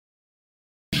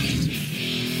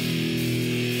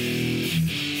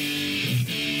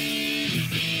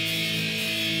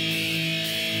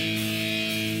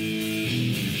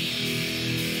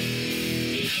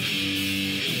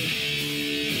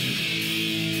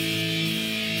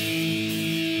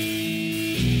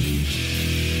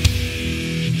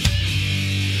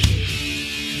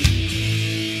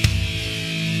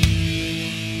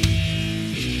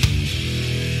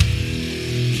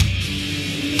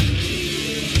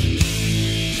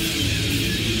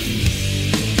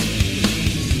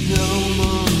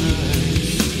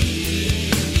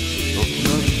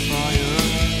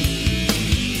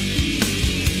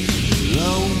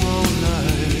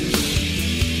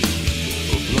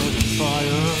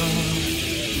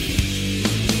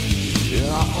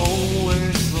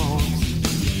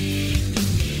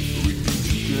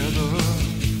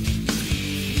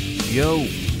Yo,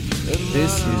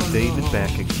 this is David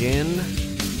back again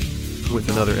with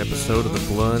another episode of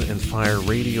the Blood and Fire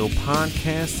Radio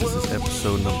Podcast. This is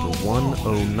episode number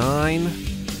 109.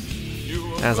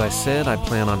 As I said, I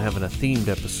plan on having a themed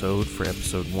episode for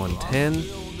episode 110.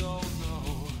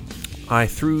 I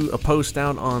threw a post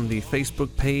out on the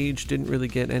Facebook page, didn't really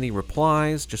get any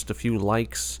replies, just a few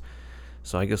likes.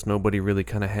 So I guess nobody really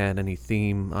kind of had any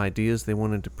theme ideas they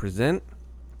wanted to present.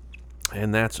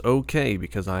 And that's okay,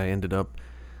 because I ended up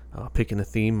picking a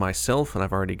theme myself, and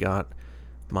I've already got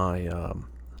my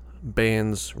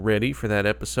bands ready for that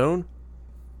episode.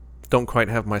 Don't quite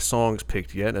have my songs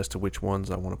picked yet as to which ones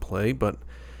I want to play, but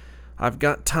I've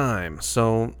got time.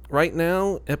 So right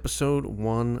now, episode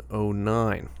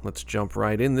 109. Let's jump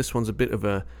right in. This one's a bit of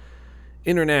a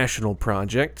international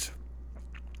project.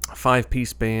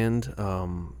 5-piece band,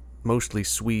 mostly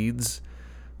Swedes,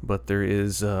 but there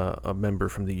is a member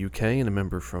from the UK and a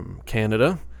member from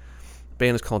Canada. The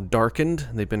band is called Darkened.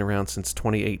 They've been around since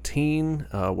 2018.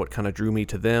 What kind of drew me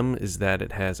to them is that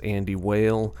it has Andy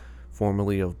Whale,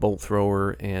 formerly of Bolt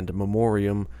Thrower and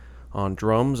Memoriam, on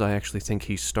drums. I actually think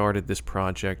he started this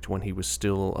project when he was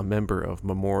still a member of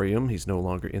Memoriam. He's no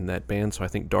longer in that band, so I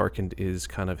think Darkened is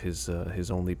kind of his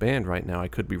only band right now. I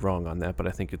could be wrong on that, but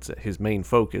I think it's his main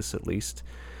focus, at least.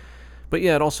 But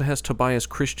yeah, it also has Tobias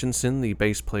Christensen, the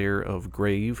bass player of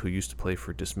Grave, who used to play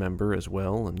for Dismember as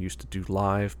well, and used to do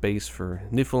live bass for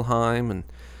Niflheim and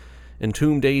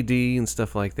Entombed AD and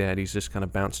stuff like that. He's just kind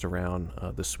of bounced around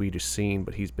the Swedish scene,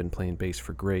 but he's been playing bass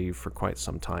for Grave for quite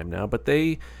some time now. But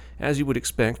they, as you would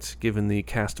expect, given the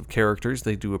cast of characters,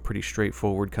 they do a pretty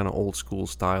straightforward kind of old school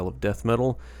style of death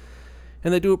metal,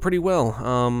 and they do it pretty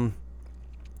well.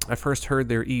 I first heard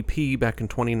their EP back in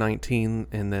 2019,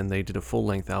 and then they did a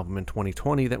full-length album in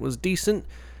 2020 that was decent.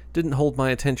 Didn't hold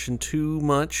my attention too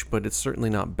much, but it's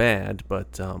certainly not bad,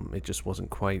 but it just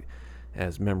wasn't quite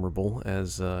as memorable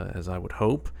as I would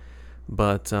hope.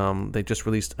 But they just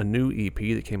released a new EP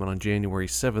that came out on January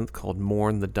 7th called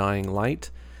Mourn the Dying Light.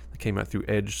 It came out through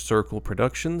Edge Circle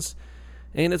Productions,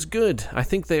 and it's good. I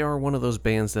think they are one of those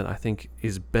bands that I think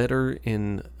is better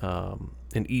in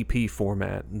an EP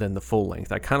format than the full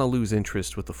length. I kind of lose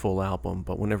interest with the full album,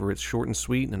 but whenever it's short and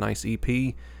sweet and a nice EP,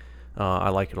 I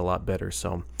like it a lot better.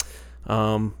 So,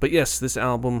 but yes, this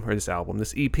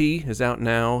EP is out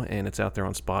now, and it's out there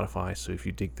on Spotify. So if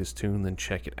you dig this tune, then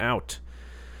check it out.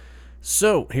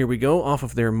 So here we go, off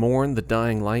of their Mourn the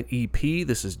Dying Light EP.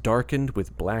 This is Darkened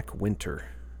with Black Winter,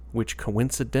 which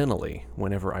coincidentally,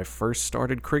 whenever I first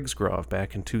started Krigsgrav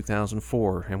back in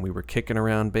 2004, and we were kicking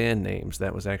around band names,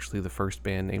 that was actually the first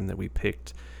band name that we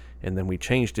picked, and then we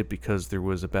changed it because there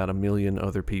was about 1 million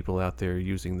other people out there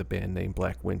using the band name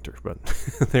Black Winter. But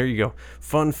there you go.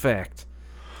 Fun fact.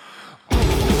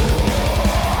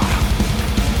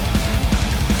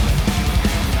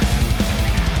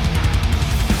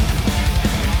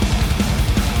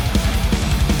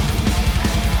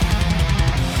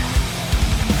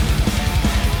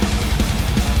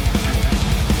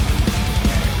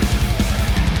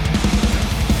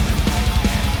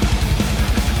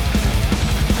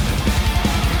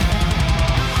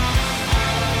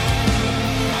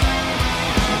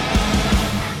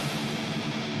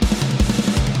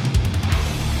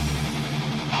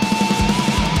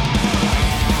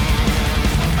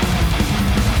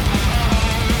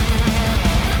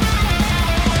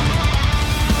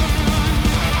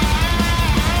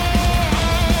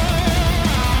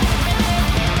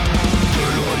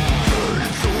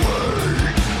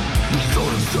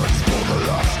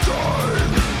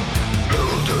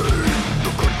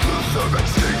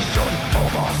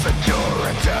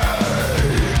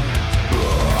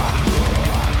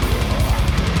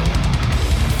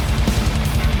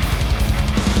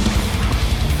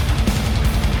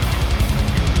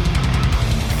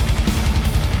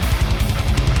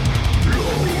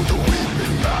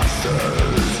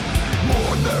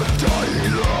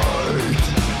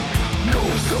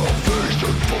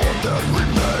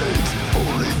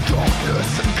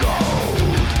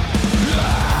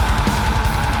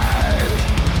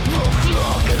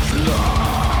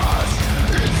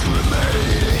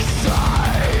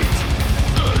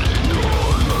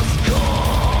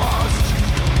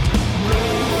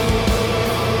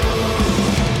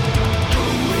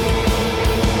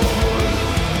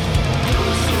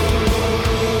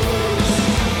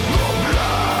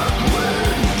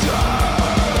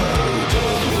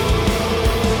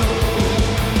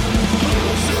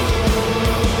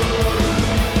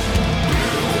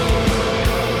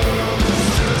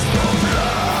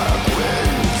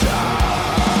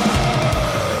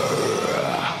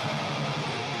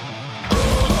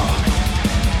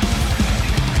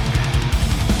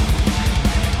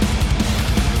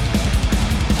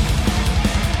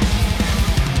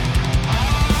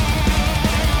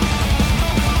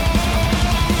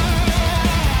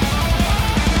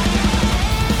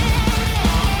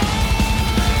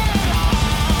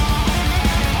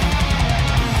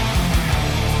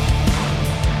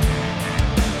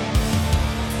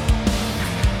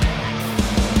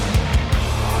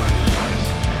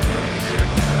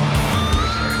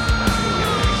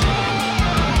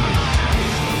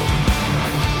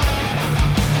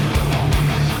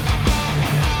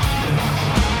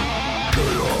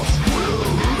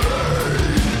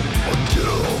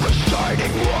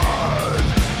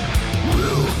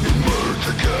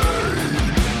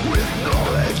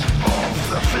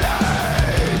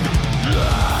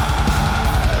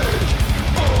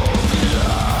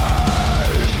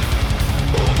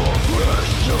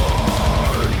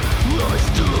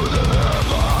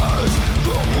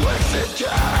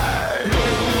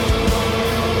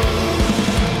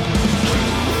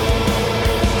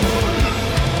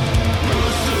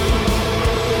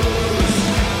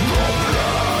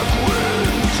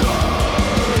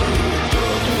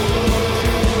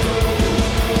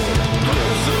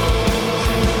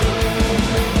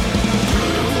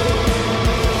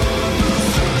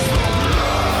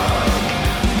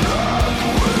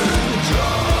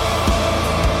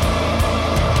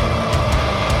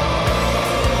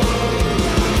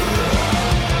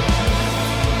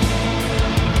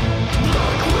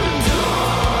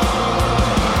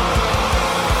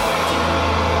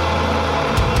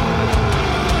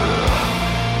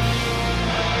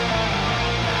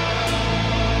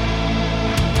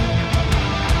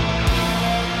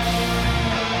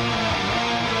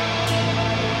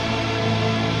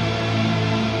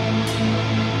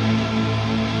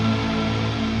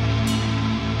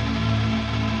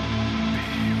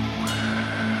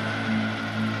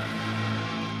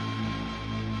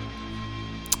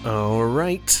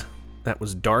 right, that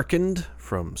was Darkened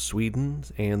from Sweden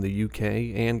and the UK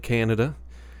and Canada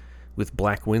with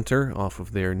Black Winter off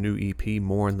of their new EP,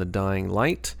 Mourn the Dying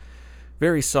Light.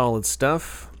 Very solid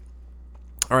stuff.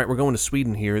 All right, we're going to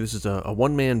Sweden here. This is a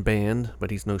one-man band,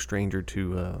 but he's no stranger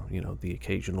to the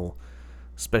occasional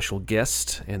special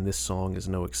guest, and this song is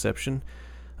no exception.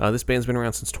 This band's been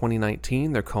around since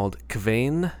 2019. They're called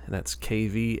Kvaen, that's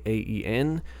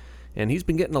Kvaen, and he's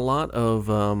been getting a lot of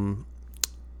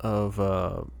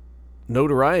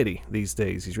notoriety these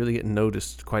days. He's really getting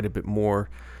noticed quite a bit more.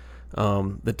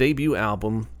 The debut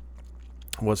album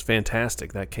was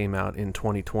fantastic. That came out in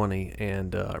 2020,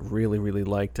 and really, really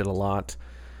liked it a lot.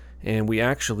 And we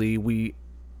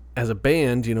as a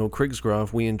band,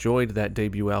 Krigsgrav, we enjoyed that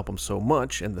debut album so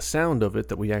much and the sound of it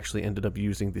that we actually ended up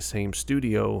using the same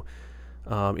studio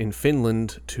in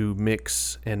Finland to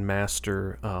mix and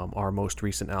master our most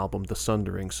recent album, The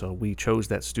Sundering. So we chose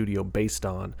that studio based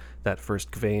on that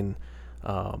first Kvaen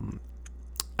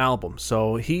album.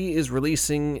 So he is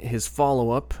releasing his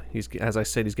follow-up. As I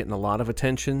said, he's getting a lot of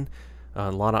attention,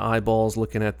 a lot of eyeballs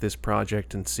looking at this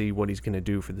project and see what he's going to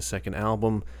do for the second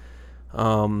album.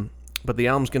 But the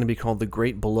album's going to be called The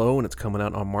Great Below, and it's coming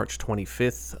out on March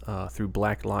 25th through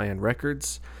Black Lion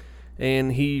Records.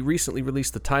 And he recently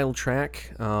released the title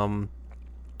track,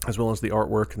 as well as the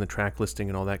artwork and the track listing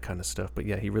and all that kind of stuff. But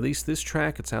yeah, he released this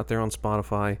track. It's out there on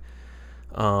Spotify.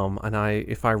 And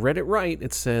if I read it right,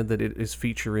 it said that it is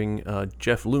featuring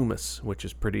Jeff Loomis, which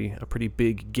is a pretty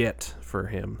big get for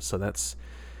him. So that's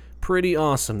pretty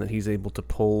awesome that he's able to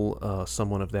pull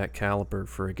someone of that caliber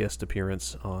for a guest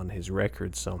appearance on his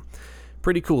record. So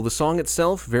pretty cool. The song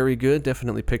itself, very good.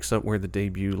 Definitely picks up where the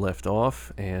debut left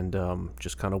off, and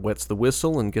just kind of wets the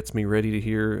whistle and gets me ready to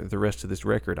hear the rest of this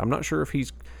record. I'm not sure if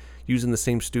he's using the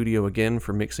same studio again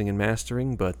for mixing and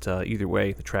mastering, but either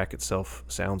way, the track itself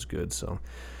sounds good. So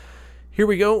here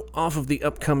we go, off of the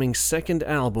upcoming second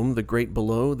album, The Great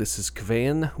Below. This is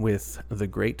Kvaen with The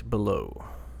Great Below,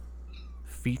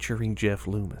 featuring Jeff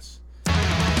Loomis.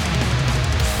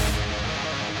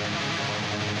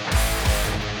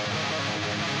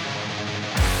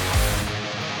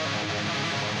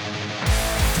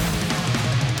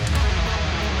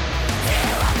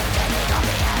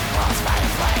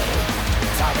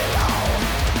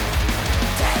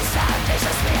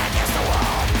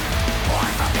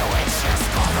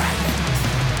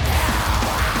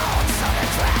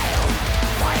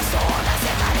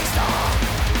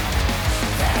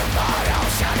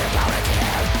 Shut it down.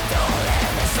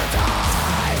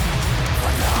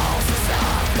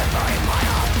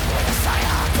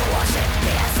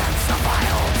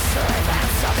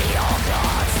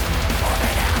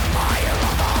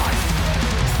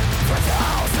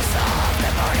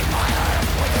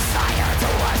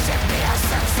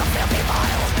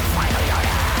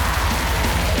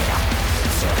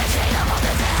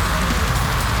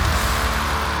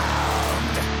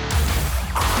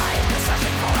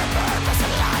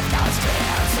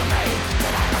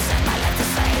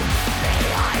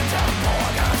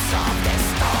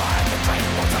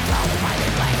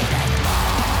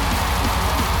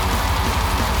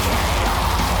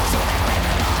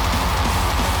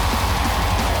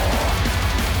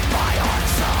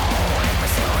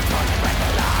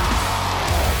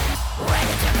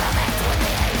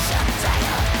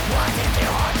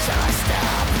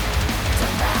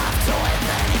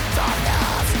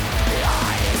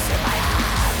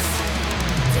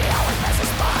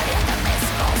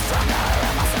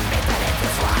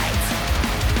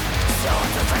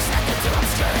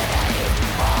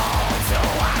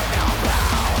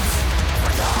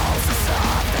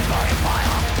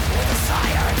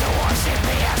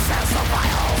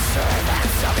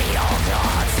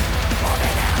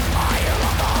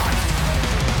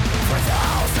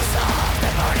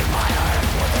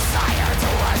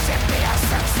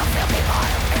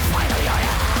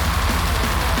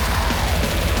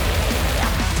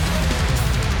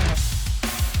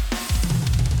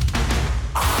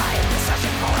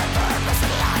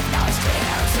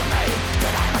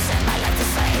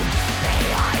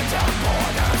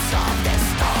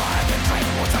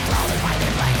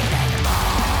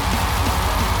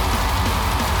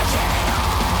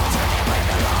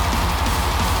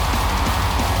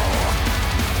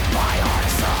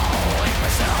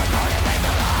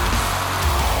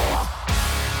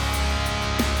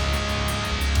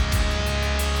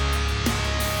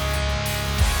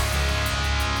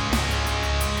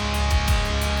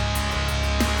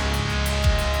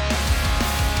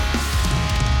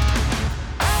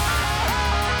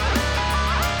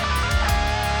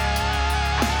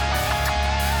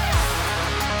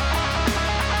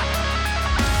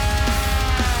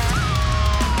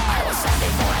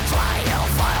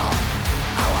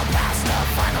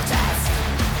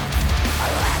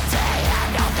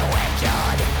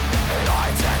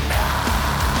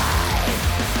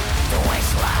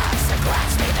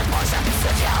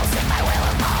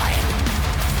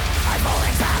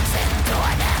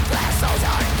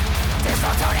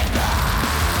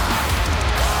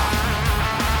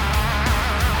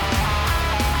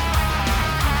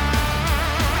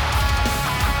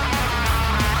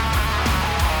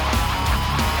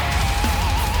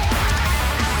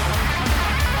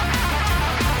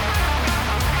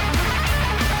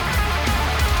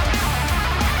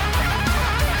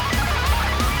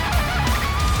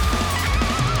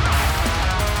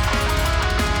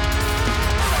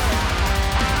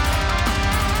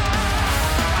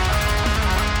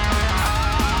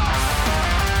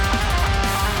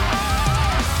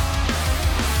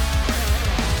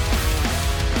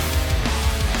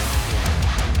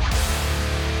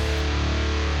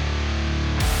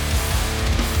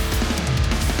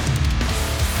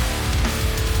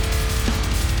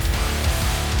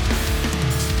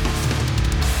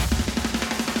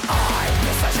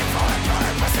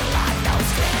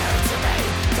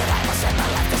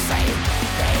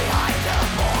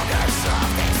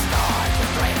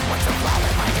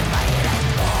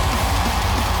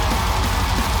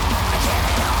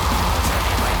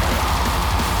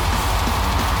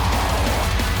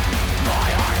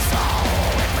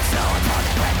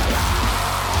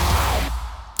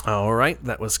 All right,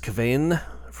 that was Kvaen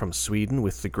from Sweden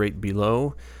with The Great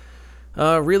Below.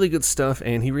 Really good stuff,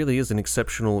 and he really is an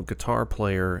exceptional guitar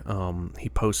player. He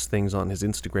posts things on his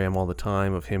Instagram all the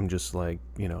time of him just like,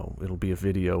 it'll be a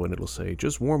video and it'll say,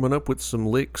 just warming up with some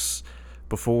licks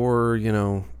before,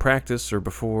 practice or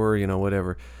before,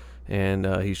 whatever.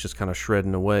 And he's just kind of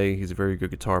shredding away. He's a very good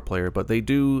guitar player, but they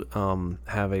do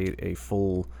have a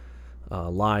full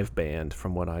live band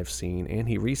from what I've seen, and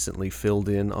he recently filled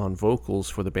in on vocals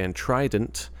for the band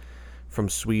Trident from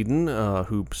Sweden,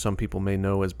 who some people may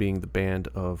know as being the band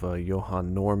of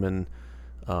Johan Norman,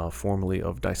 formerly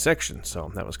of Dissection.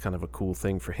 So that was kind of a cool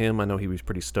thing for him. I know he was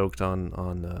pretty stoked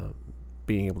on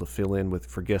being able to fill in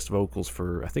for guest vocals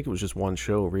for, I think it was just one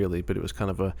show really, but it was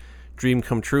kind of a dream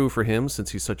come true for him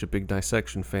since he's such a big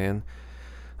Dissection fan.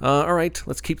 All right,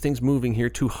 let's keep things moving here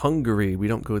to Hungary. We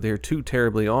don't go there too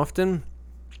terribly often.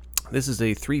 This is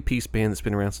a three-piece band that's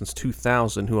been around since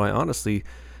 2000, who I honestly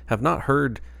have not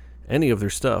heard any of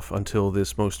their stuff until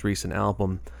this most recent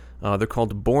album. They're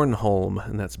called Bornholm,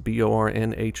 and that's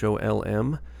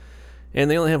Bornholm. And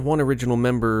they only have one original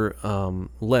member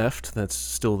left that's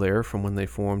still there from when they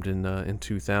formed in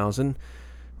 2000.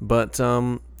 But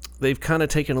they've kind of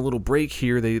taken a little break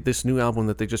here. This new album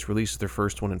that they just released is their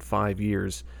first one in 5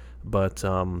 years, but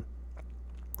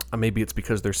maybe it's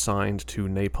because they're signed to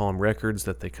Napalm Records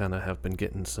that they kind of have been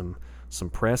getting some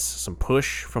press, some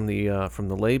push from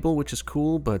the label, which is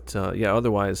cool. But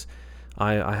otherwise,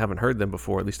 I haven't heard them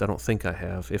before. At least I don't think I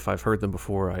have. If I've heard them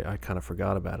before, I kind of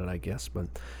forgot about it, I guess. But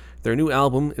their new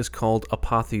album is called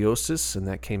Apotheosis, and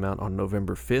that came out on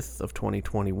November 5th of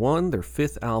 2021, their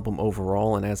fifth album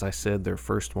overall, and as I said, their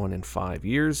first one in 5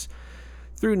 years,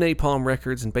 through Napalm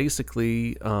Records. And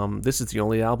basically, this is the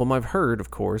only album I've heard,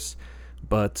 of course,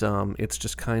 but it's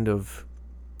just kind of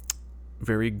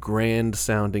very grand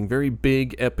sounding, very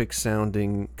big, epic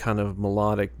sounding, kind of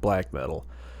melodic black metal.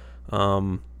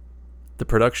 The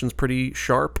production's pretty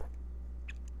sharp.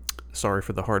 Sorry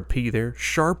for the hard P there.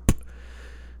 Sharp.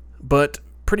 But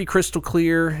pretty crystal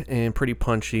clear and pretty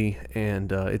punchy,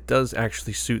 and it does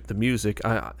actually suit the music.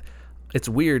 It's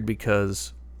weird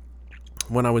because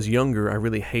when I was younger, I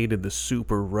really hated the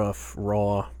super rough,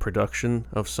 raw production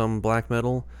of some black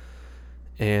metal,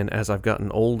 and as I've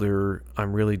gotten older,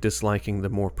 I'm really disliking the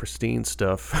more pristine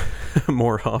stuff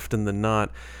more often than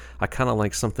not. I kind of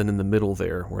like something in the middle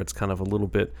there, where it's kind of a little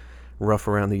bit rough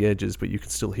around the edges, but you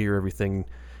can still hear everything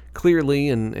clearly,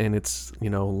 and it's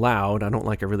loud. I don't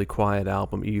like a really quiet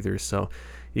album either, so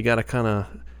you got to kind of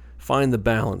find the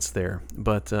balance there.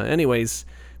 But anyways,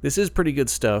 this is pretty good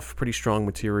stuff, pretty strong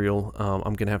material.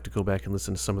 I'm gonna have to go back and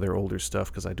listen to some of their older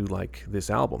stuff because I do like this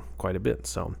album quite a bit.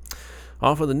 So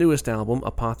off of the newest album,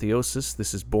 Apotheosis,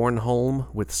 this is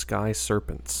Bornholm with Sky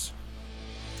Serpents.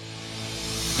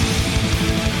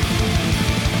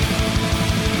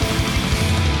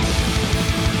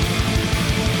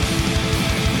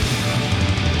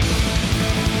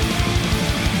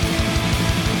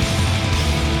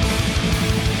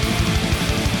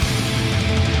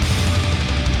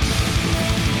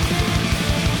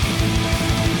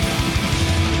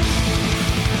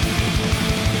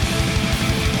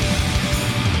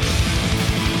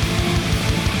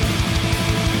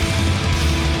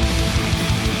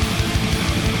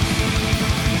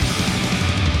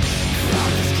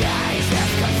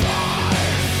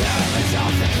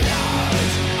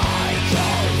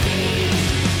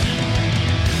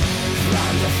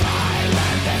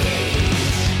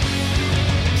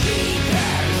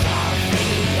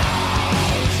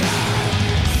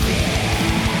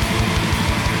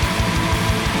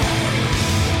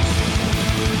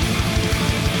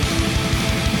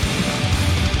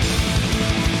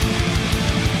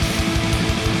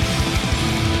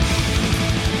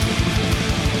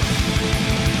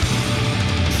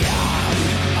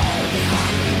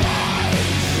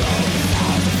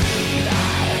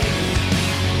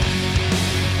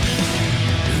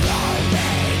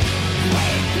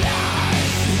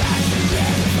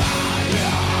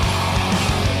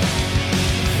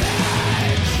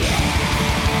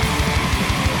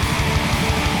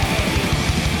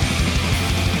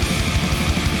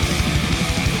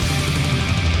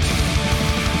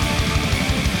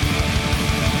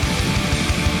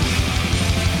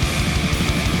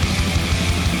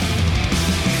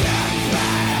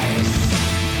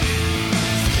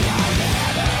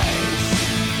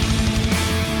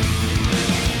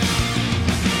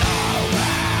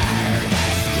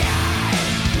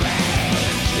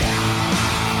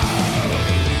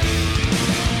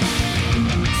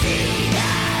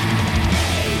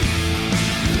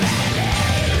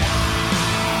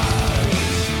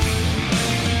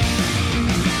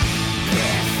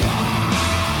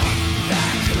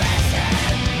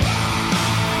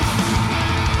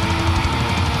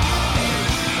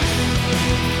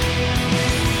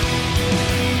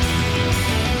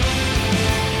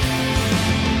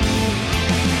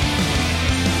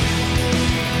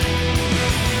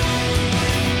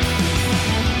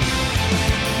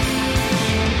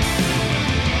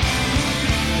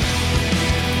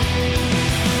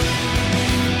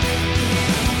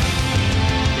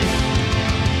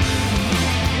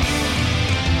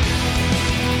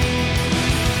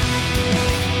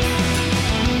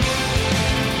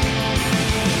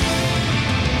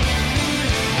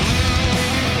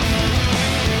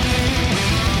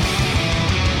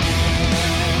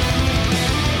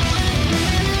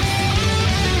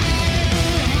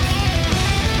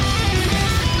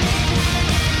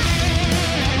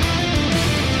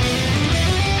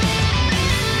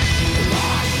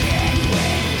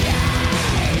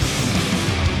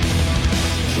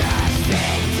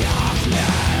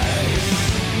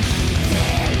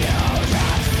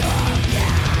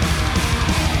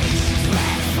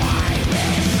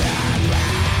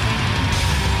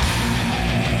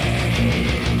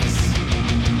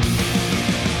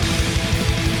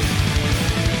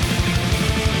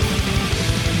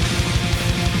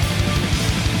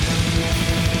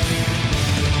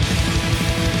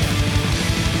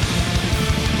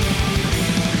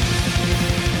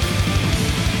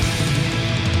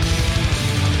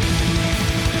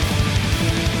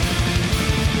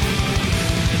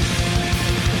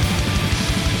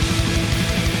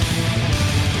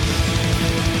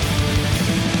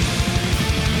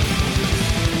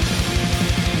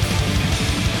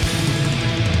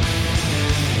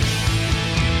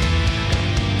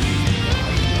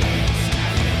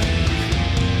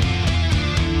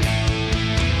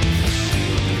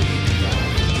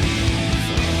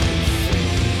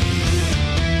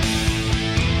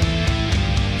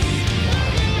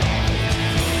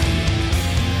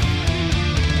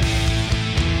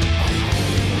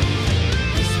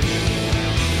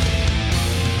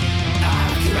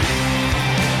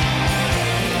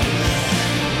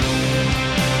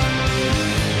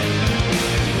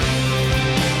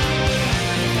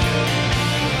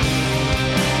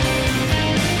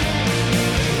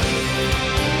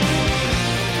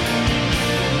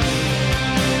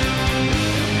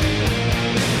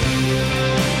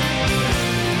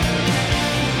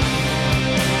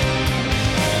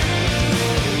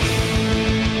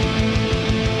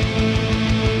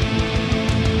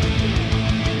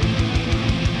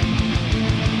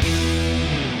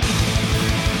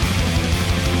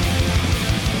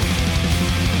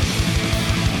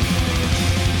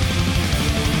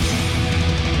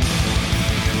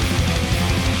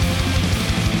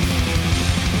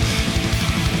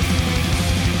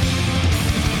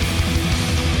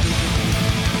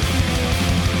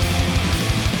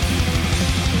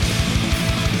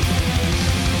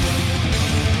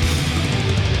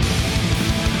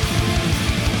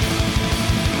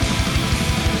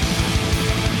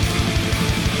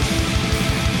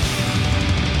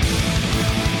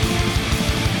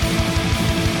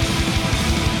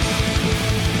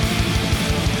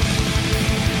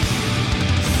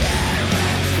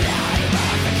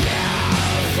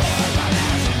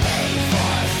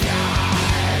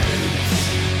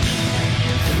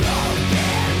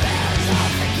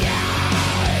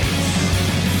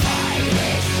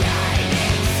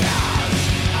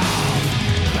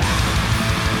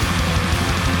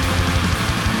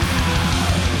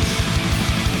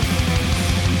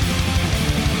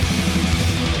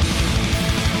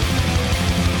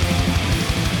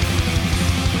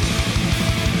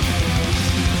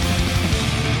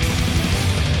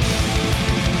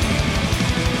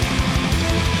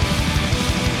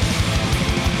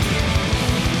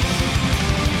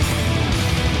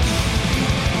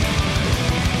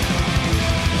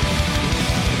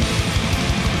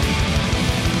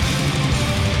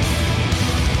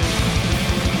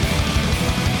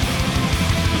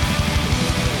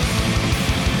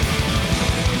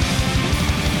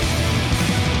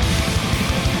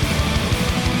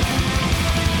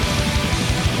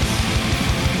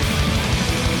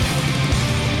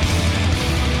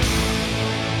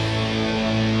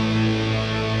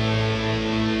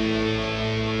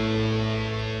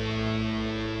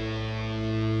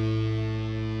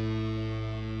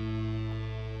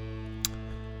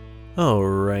 All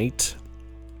right.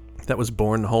 That was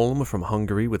Bornholm from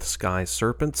Hungary with Sky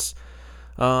Serpents.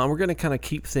 We're going to kind of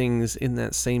keep things in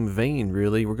that same vein,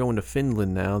 really. We're going to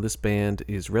Finland now. This band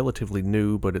is relatively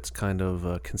new, but it's kind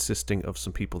of consisting of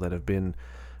some people that have been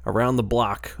around the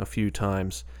block a few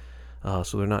times.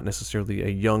 So they're not necessarily a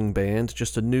young band,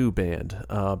 just a new band.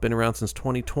 Been around since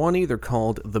 2020. They're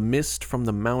called The Mist from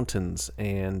the Mountains,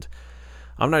 and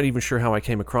I'm not even sure how I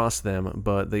came across them,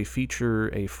 but they feature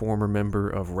a former member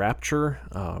of Rapture.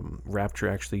 Rapture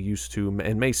actually used to,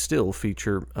 and may still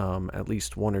feature, at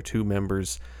least one or two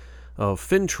members of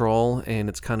Fintroll, and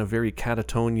it's kind of very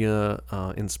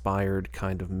Catatonia-inspired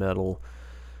kind of metal,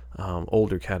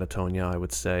 older Catatonia, I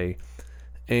would say.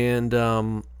 And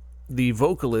the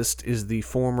vocalist is the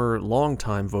former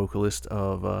longtime vocalist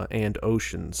of And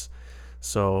Oceans,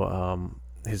 so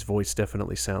his voice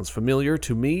definitely sounds familiar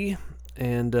to me.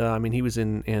 And, he was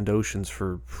in And Oceans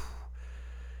for,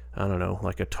 I don't know,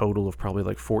 like a total of probably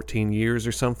like 14 years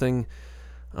or something.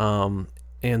 And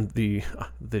the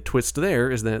twist there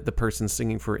is that the person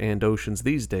singing for And Oceans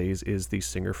these days is the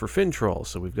singer for Fintroll.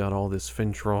 So we've got all this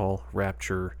Fintroll,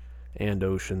 Rapture, And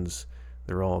Oceans.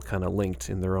 They're all kind of linked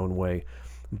in their own way.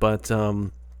 But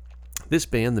this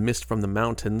band, The Mist from the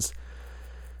Mountains,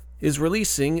 is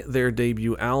releasing their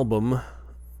debut album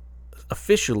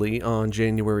officially on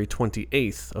January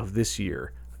 28th of this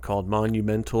year, called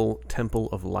Monumental Temple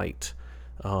of Light,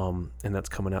 and that's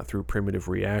coming out through Primitive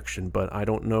Reaction, but I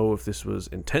don't know if this was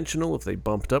intentional, if they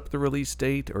bumped up the release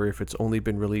date, or if it's only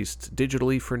been released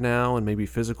digitally for now, and maybe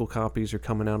physical copies are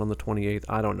coming out on the 28th,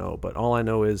 I don't know, but all I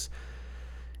know is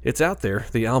it's out there,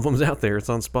 the album's out there, it's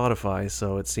on Spotify,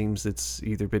 so it seems it's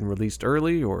either been released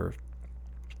early or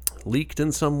leaked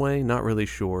in some way, not really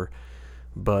sure.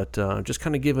 But just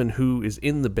kind of given who is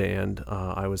in the band,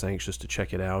 I was anxious to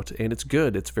check it out. And it's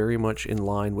good. It's very much in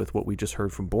line with what we just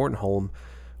heard from Bornholm,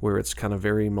 where it's kind of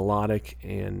very melodic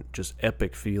and just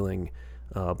epic feeling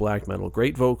black metal.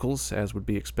 Great vocals, as would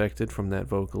be expected from that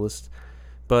vocalist.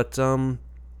 But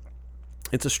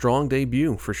it's a strong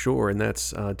debut, for sure. And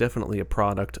that's definitely a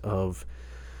product of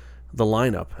the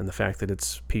lineup and the fact that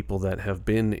it's people that have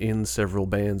been in several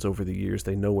bands over the years.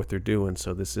 They know what they're doing,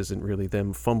 so this isn't really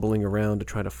them fumbling around to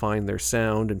try to find their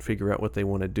sound and figure out what they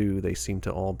want to do. They seem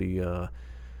to all be,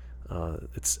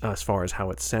 it's as far as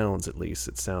how it sounds, at least,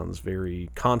 it sounds very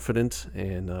confident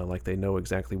and like they know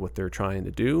exactly what they're trying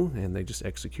to do, and they just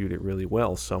execute it really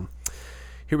well. So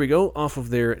here we go, off of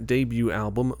their debut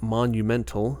album,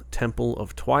 Monumental Temple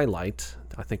of Twilight.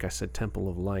 I think I said Temple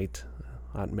of Light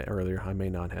earlier, I may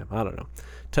not have, I don't know.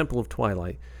 Temple of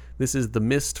Twilight. This is The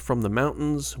Mist from the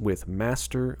Mountains with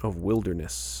Master of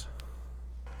Wilderness.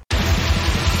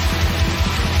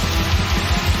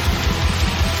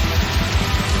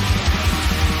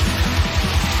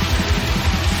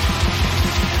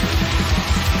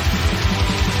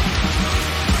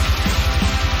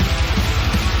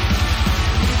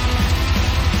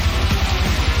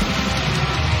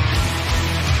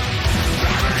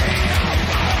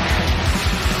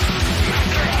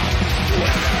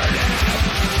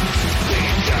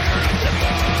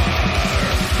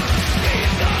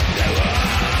 Stop!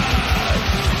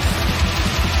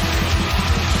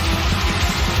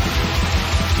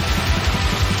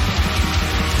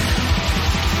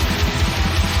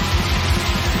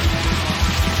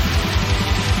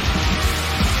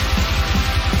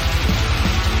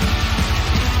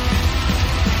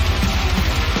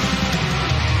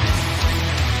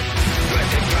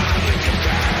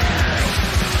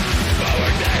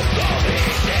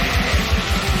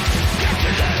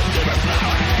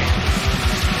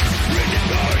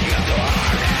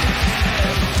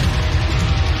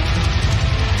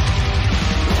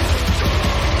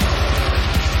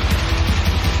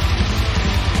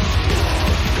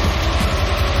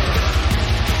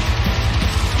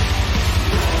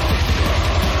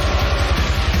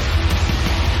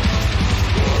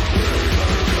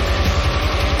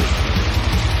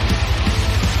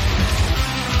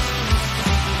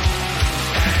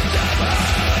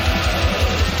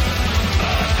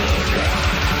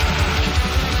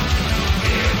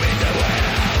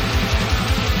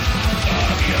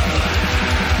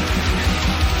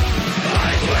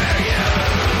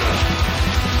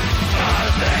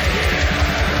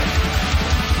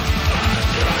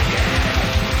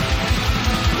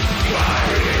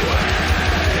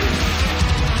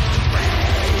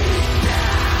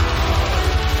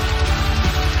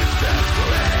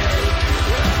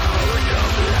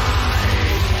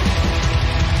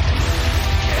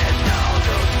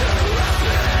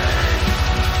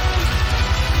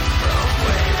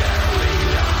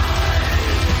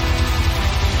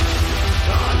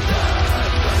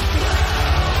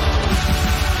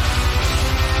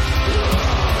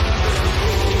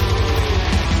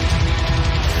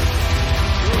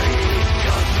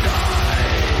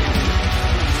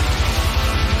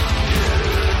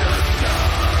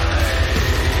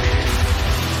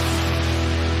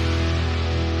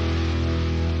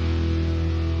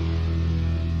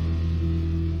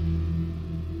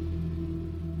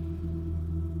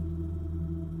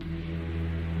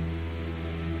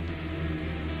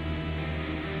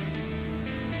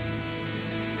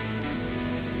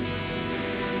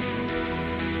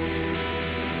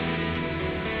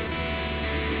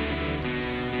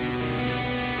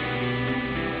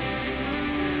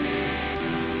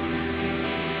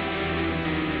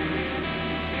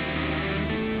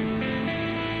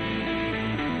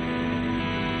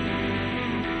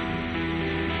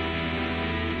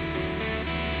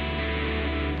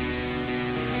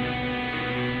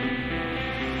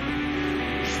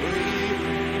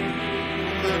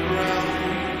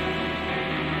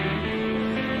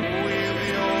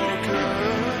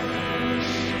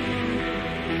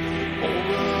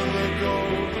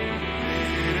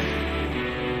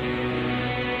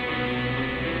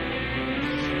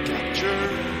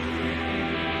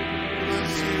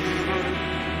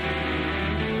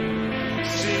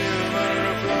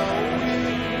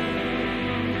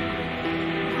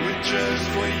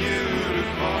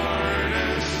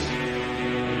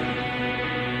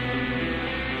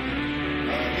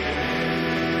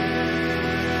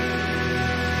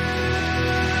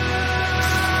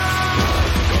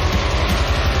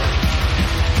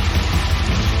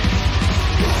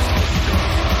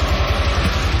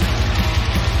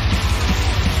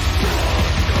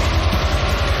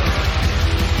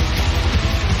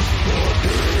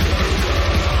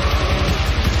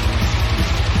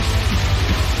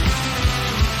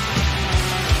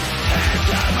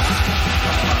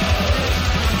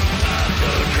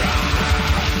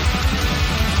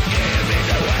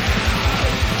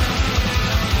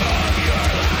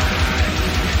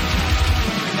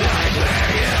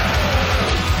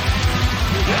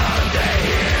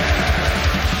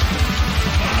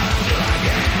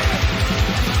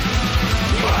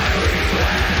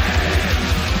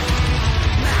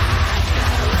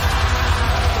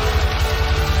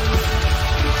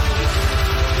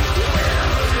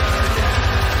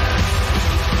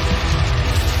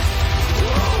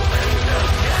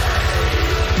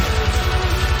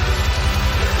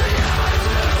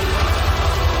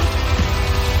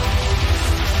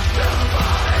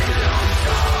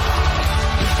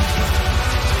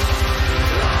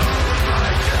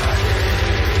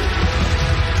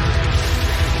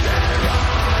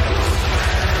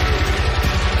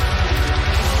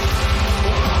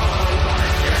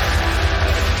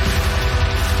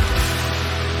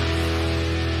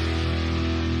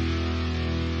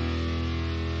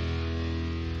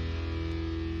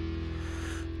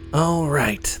 All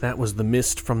right, that was The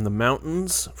Mist from the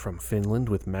Mountains from Finland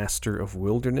with Master of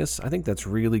Wilderness. I think that's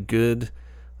really good.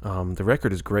 The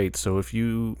record is great, so if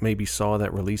you maybe saw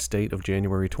that release date of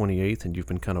January 28th and you've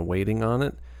been kind of waiting on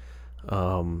it,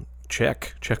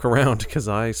 check around, because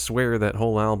I swear that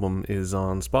whole album is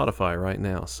on Spotify right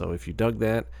now. So if you dug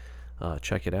that,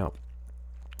 check it out.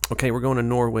 Okay, we're going to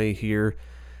Norway here.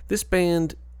 This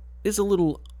band is a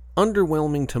little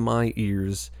underwhelming to my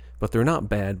ears, but they're not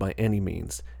bad by any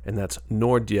means, and that's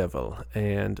Nordjevel,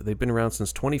 and they've been around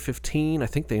since 2015. I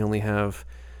think they only have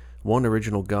one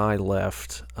original guy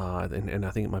left, and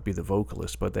I think it might be the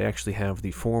vocalist, but they actually have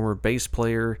the former bass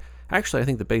player. Actually, I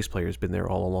think the bass player has been there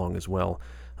all along as well.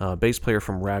 Bass player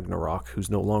from Ragnarok,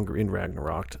 who's no longer in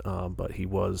Ragnarok, but he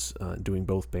was doing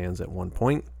both bands at one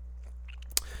point.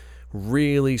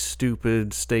 Really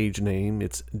stupid stage name.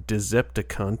 It's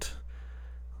Decepticon,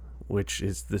 which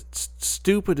is the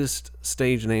stupidest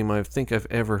stage name I think I've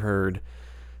ever heard.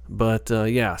 But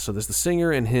yeah, so there's the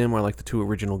singer and him are like the two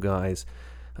original guys.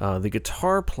 The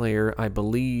guitar player, I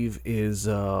believe, is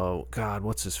God,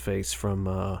 what's his face from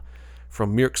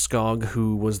Myrkskog,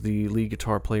 who was the lead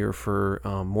guitar player for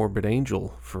Morbid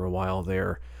Angel for a while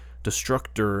there.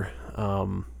 Destructor,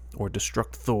 or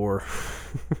Destructor.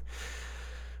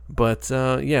 But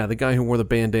yeah, the guy who wore the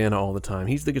bandana all the time.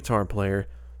 He's the guitar player.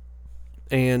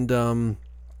 And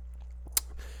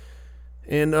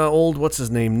old, what's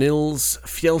his name, Nils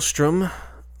Fjellström,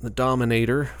 the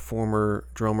Dominator, former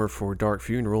drummer for Dark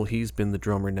Funeral. He's been the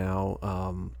drummer now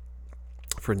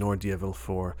for Nordjevel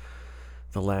for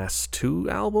the last two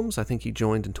albums. I think he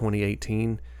joined in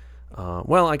 2018.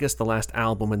 Well, I guess the last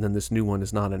album, and then this new one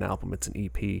is not an album, it's an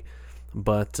EP.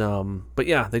 But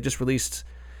yeah, they just released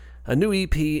a new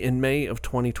EP in May of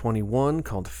 2021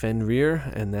 called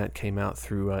Fenrir, and that came out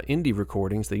through Indie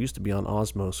Recordings. They used to be on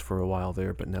Osmos for a while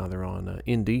there, but now they're on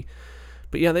Indie.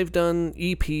 But yeah, they've done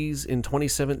EPs in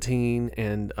 2017,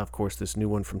 and of course this new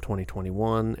one from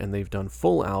 2021, and they've done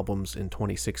full albums in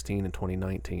 2016 and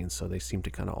 2019, so they seem to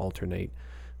kind of alternate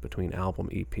between album,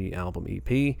 EP.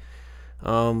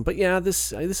 But yeah,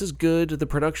 this is good. The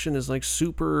production is like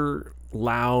super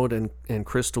loud and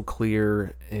crystal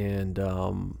clear, and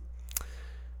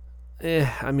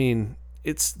I mean,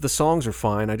 the songs are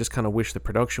fine. I just kind of wish the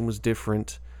production was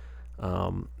different.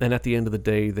 And at the end of the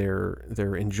day,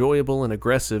 they're enjoyable and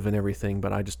aggressive and everything,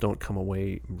 but I just don't come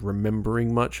away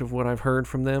remembering much of what I've heard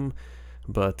from them.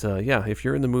 But yeah, if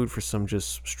you're in the mood for some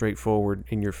just straightforward,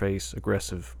 in-your-face,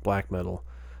 aggressive black metal,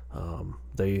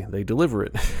 they deliver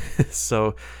it.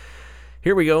 So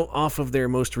here we go, off of their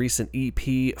most recent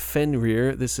EP,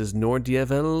 Fenrir. This is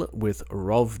Nordjevel with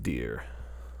Rovdyr.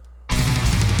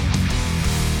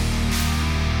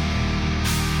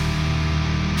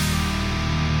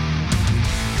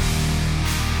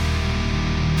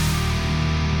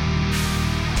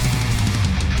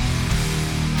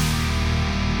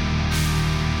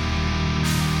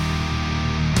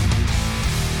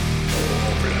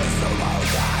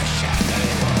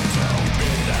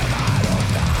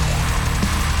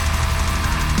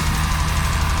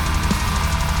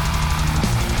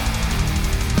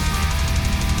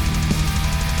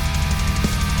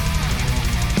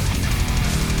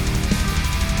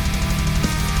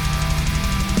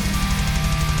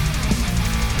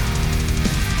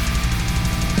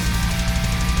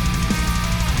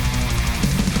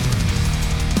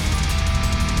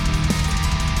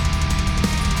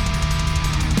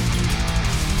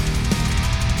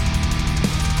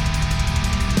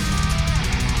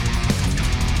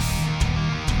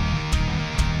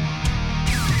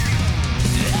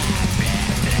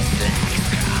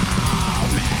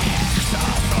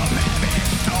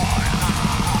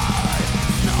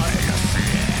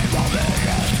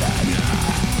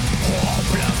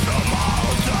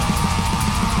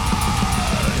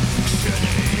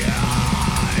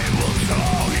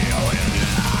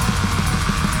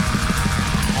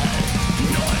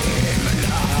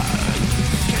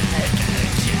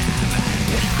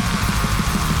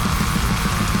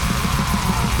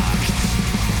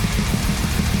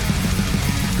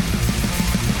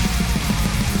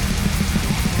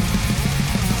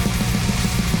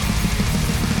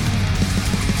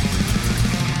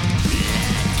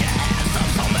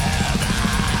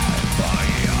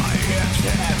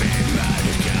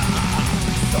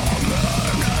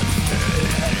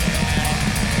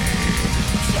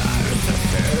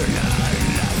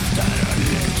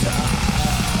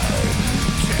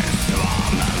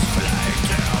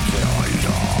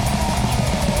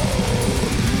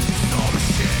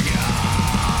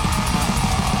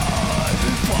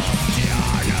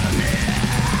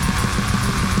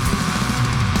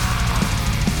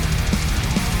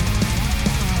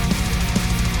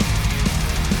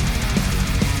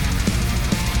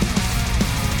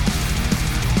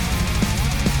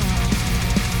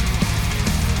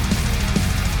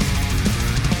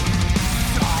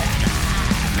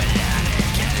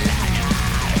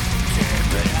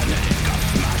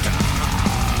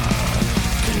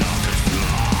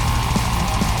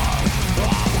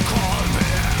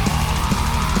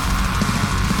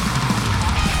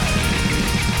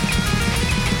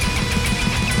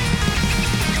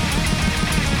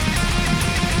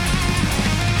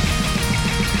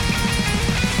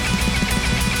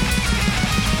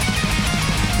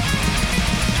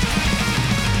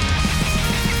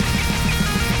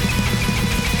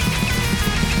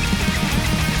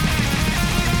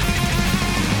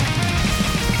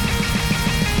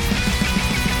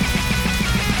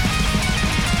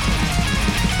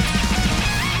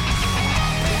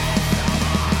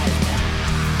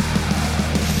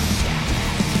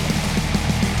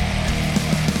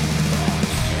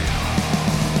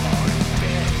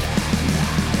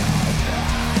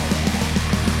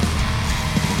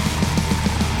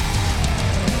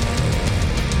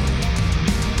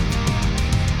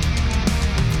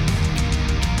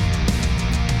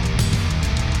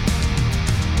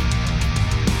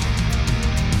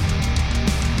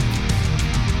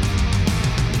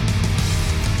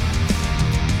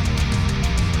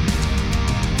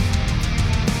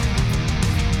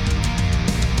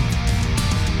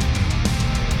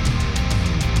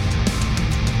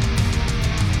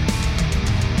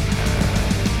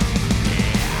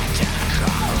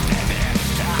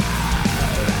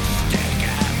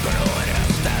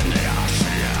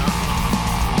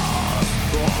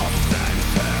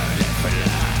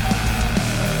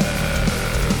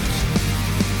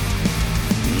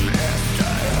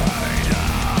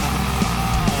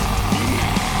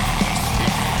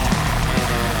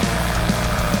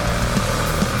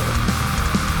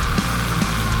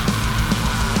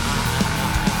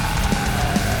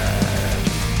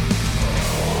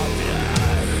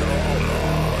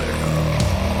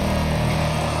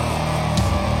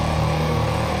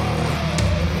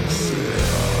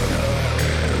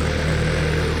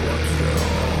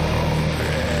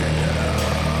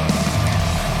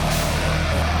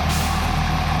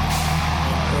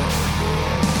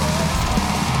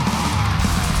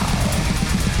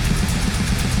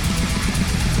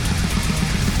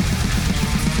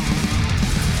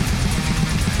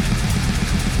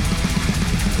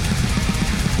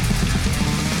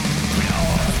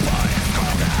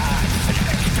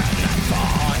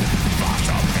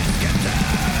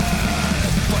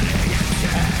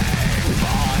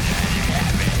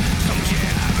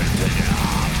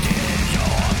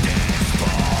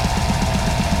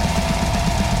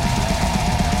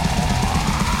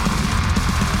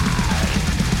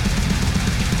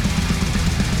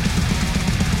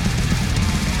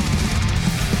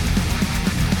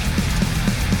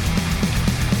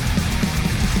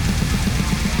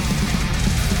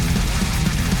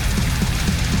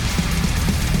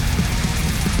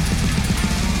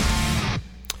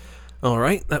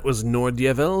 Alright, that was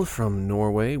Nordjevel from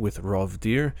Norway with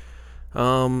Rovdyr.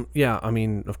 Yeah, I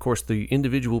mean, of course, the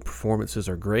individual performances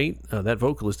are great. That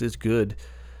vocalist is good.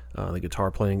 The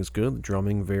guitar playing is good. The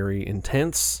drumming, very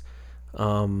intense.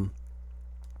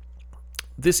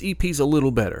 This EP's a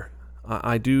little better.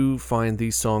 I do find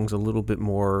these songs a little bit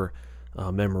more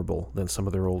memorable than some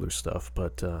of their older stuff,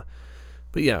 but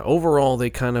yeah, overall they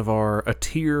kind of are a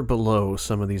tier below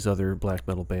some of these other black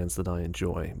metal bands that I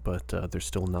enjoy, but they're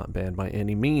still not bad by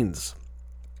any means.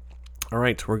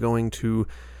 Alright, we're going to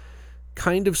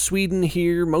kind of Sweden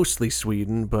here, mostly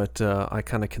Sweden, but I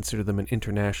kind of consider them an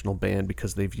international band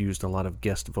because they've used a lot of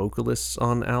guest vocalists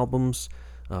on albums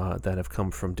that have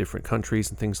come from different countries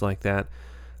and things like that.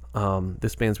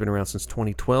 This band's been around since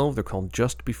 2012. They're called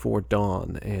Just Before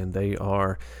Dawn, and they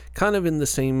are kind of in the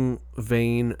same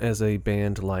vein as a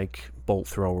band like Bolt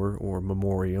Thrower or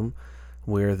Memoriam,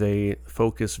 where they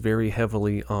focus very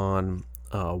heavily on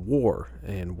war,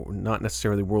 and not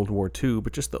necessarily World War II,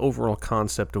 but just the overall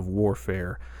concept of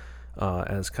warfare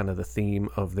as kind of the theme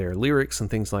of their lyrics and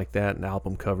things like that, and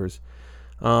album covers.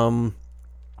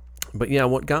 But yeah,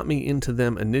 what got me into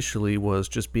them initially was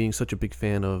just being such a big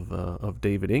fan of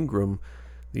David Ingram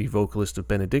the vocalist of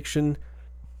Benediction,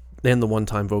 and the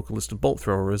one-time vocalist of Bolt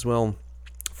Thrower as well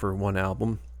for one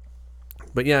album.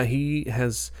 But yeah, he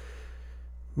has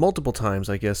multiple times,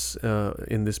 I guess,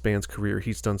 in this band's career,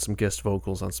 he's done some guest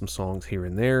vocals on some songs here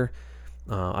and there.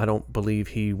 I don't believe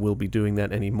he will be doing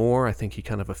that anymore. I think he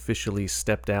kind of officially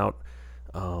stepped out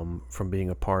from being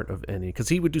a part of any, because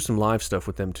he would do some live stuff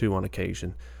with them too on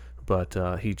occasion,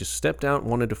 but he just stepped out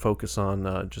and wanted to focus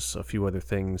on just a few other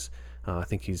things. I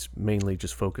think he's mainly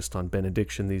just focused on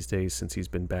Benediction these days since he's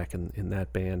been back in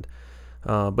that band.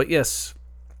 But yes,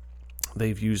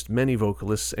 they've used many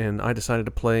vocalists, and I decided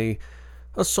to play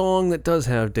a song that does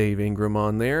have Dave Ingram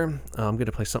on there. I'm going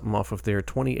to play something off of their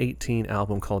 2018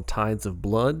 album called Tides of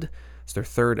Blood. It's their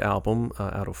third album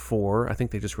out of 4. I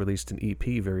think they just released an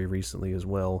EP very recently as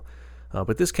well.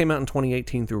 But this came out in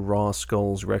 2018 through Raw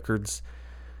Skulls Records.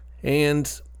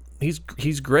 And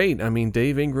he's great. I mean,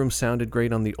 Dave Ingram sounded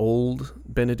great on the old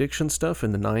Benediction stuff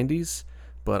in the 90s,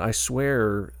 but I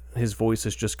swear his voice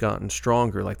has just gotten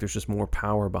stronger. Like, there's just more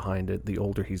power behind it the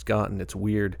older he's gotten. It's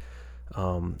weird.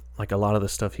 Like a lot of the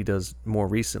stuff he does more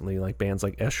recently, like bands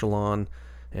like Echelon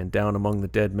and Down Among the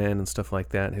Dead Men and stuff like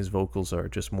that, his vocals are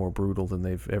just more brutal than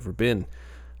they've ever been.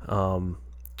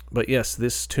 But yes,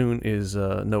 this tune is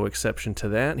no exception to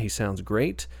that. He sounds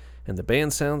great, and the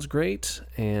band sounds great,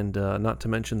 and not to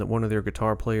mention that one of their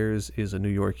guitar players is a New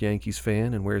York Yankees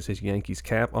fan and wears his Yankees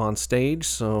cap on stage,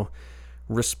 so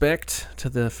respect to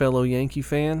the fellow Yankee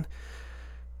fan.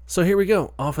 So here we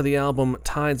go, off of the album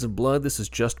Tides of Blood. This is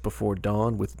Just Before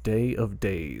Dawn with Day of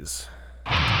Days.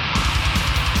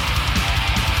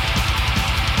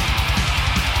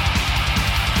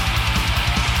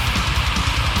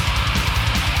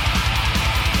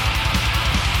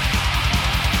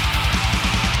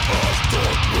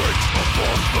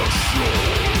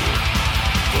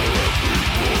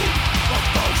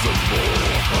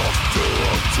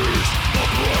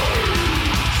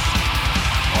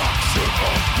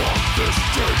 This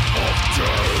day of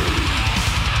days.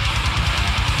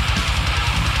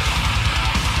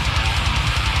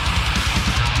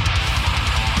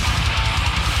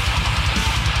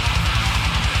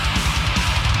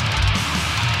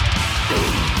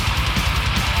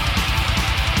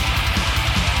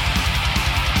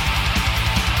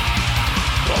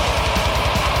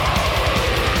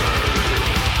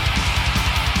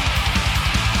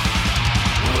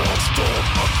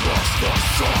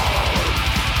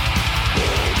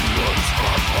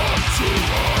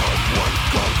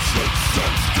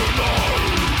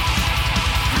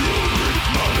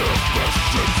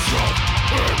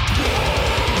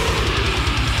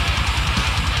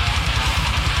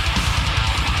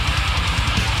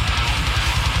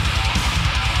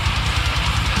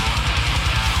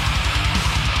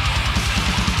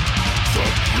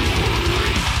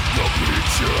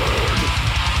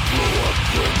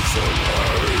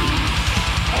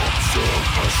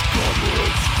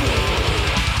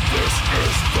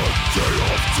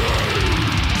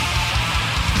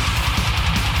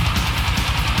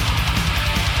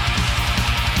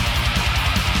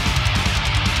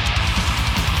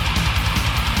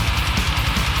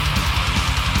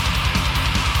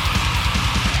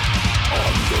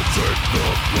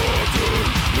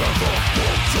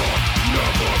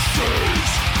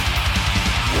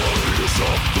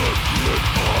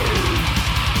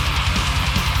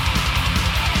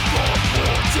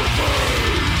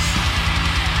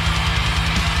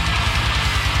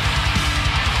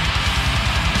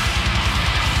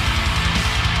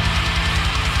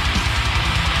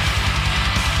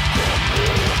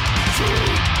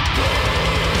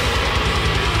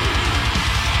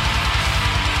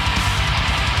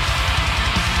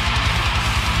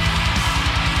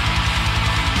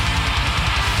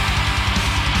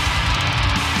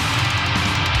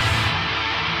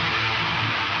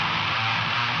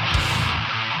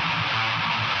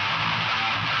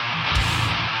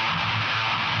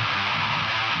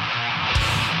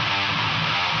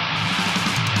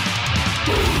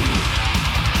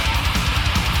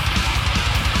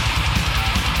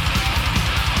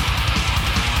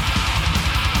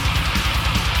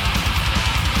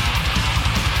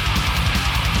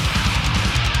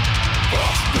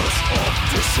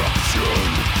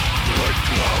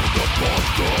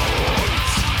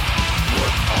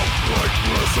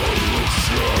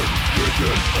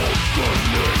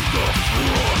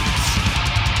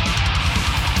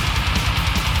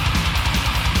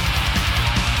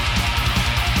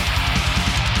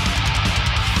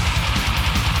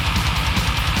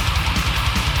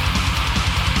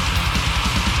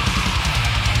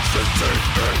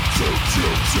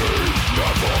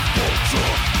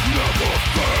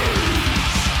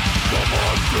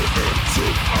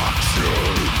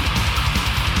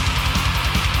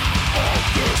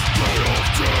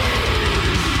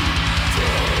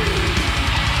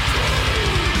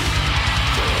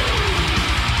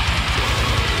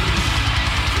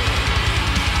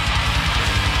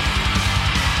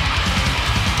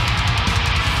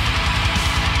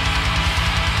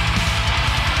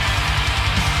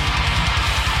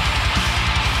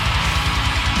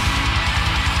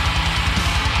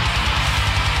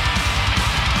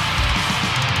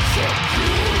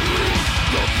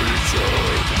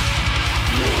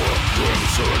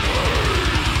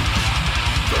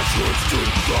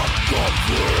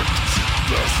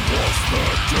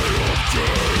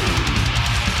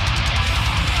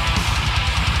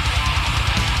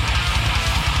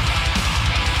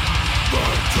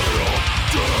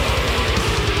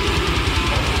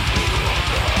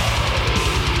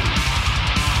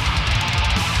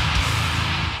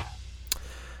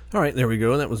 Alright, there we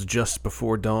go. That was Just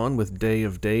Before Dawn with Day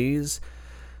of Days.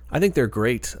 I think they're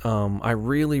great. I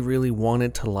really, really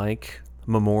wanted to like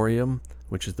Memoriam,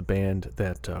 which is the band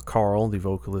that Carl, the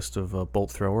vocalist of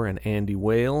Bolt Thrower, and Andy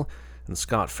Whale, and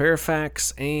Scott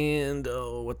Fairfax, and,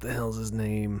 what the hell's his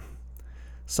name?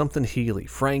 Something Healy,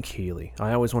 Frank Healy.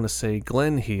 I always want to say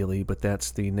Glenn Healy, but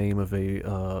that's the name of a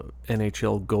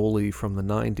NHL goalie from the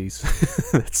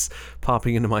 90s that's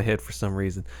popping into my head for some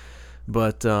reason.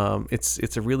 But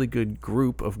it's a really good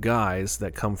group of guys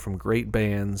that come from great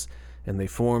bands, and they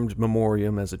formed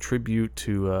Memoriam as a tribute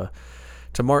to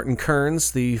Martin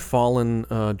Kearns, the fallen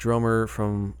drummer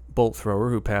from Bolt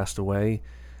Thrower who passed away.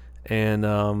 And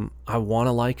I want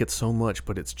to like it so much,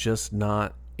 but it's just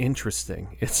not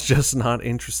interesting. It's just not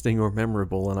interesting or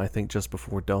memorable, and I think Just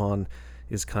Before Dawn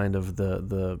is kind of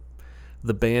the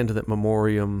band that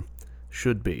Memoriam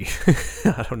should be.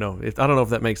 I don't know if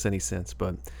that makes any sense,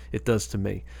 but it does to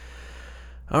me.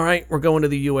 All right, we're going to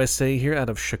the USA here out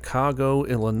of Chicago,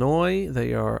 Illinois.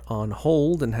 They are on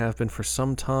hold and have been for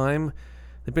some time.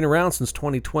 They've been around since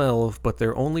 2012, but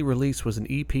their only release was an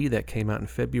EP that came out in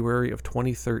February of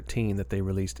 2013 that they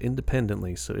released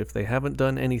independently. So if they haven't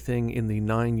done anything in the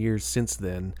 9 years since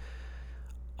then,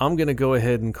 I'm going to go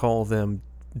ahead and call them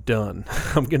done.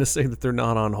 I'm going to say that they're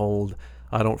not on hold.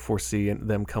 I don't foresee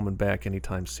them coming back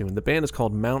anytime soon. The band is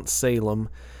called Mount Salem,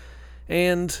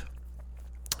 and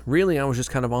really I was just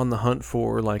kind of on the hunt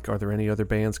for, like, are there any other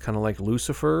bands kind of like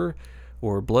Lucifer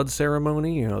or Blood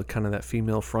Ceremony, you know, kind of that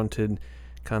female-fronted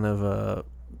kind of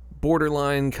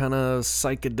borderline kind of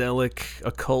psychedelic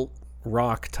occult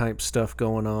rock type stuff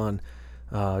going on.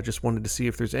 Just wanted to see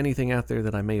if there's anything out there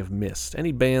that I may have missed,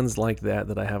 any bands like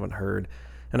that I haven't heard.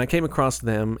 And I came across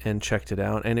them and checked it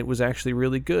out, and it was actually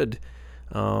really good.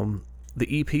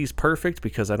 The EP's perfect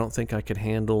because I don't think I could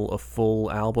handle a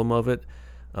full album of it.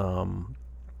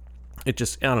 It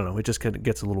just kind of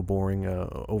gets a little boring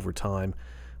over time.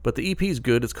 But the EP's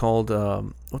good. It's called,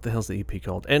 what the hell's the EP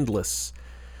called? Endless.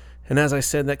 And as I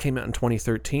said, that came out in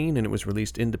 2013, and it was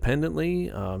released independently.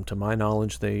 To my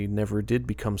knowledge, they never did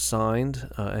become signed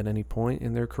at any point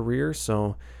in their career,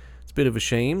 so it's a bit of a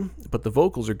shame. But the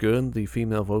vocals are good. The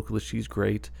female vocalist, she's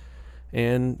great.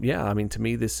 And yeah, I mean, to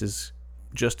me, this is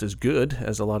just as good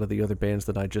as a lot of the other bands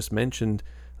that I just mentioned.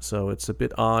 So it's a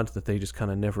bit odd that they just kind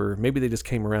of never, maybe they just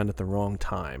came around at the wrong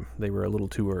time. They were a little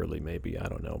too early, maybe, I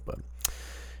don't know. But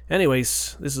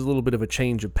anyways, this is a little bit of a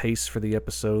change of pace for the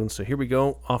episode. So here we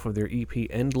go, off of their EP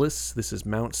Endless. This is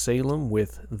Mount Salem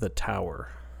with The Tower.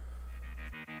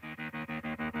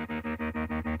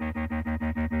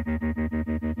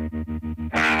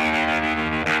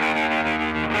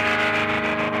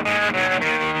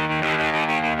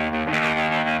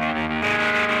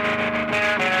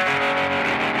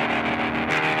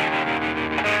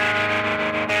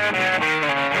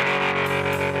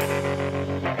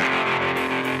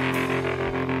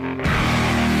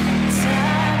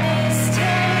 Time is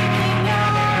taking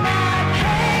all my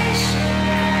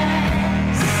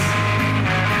patience.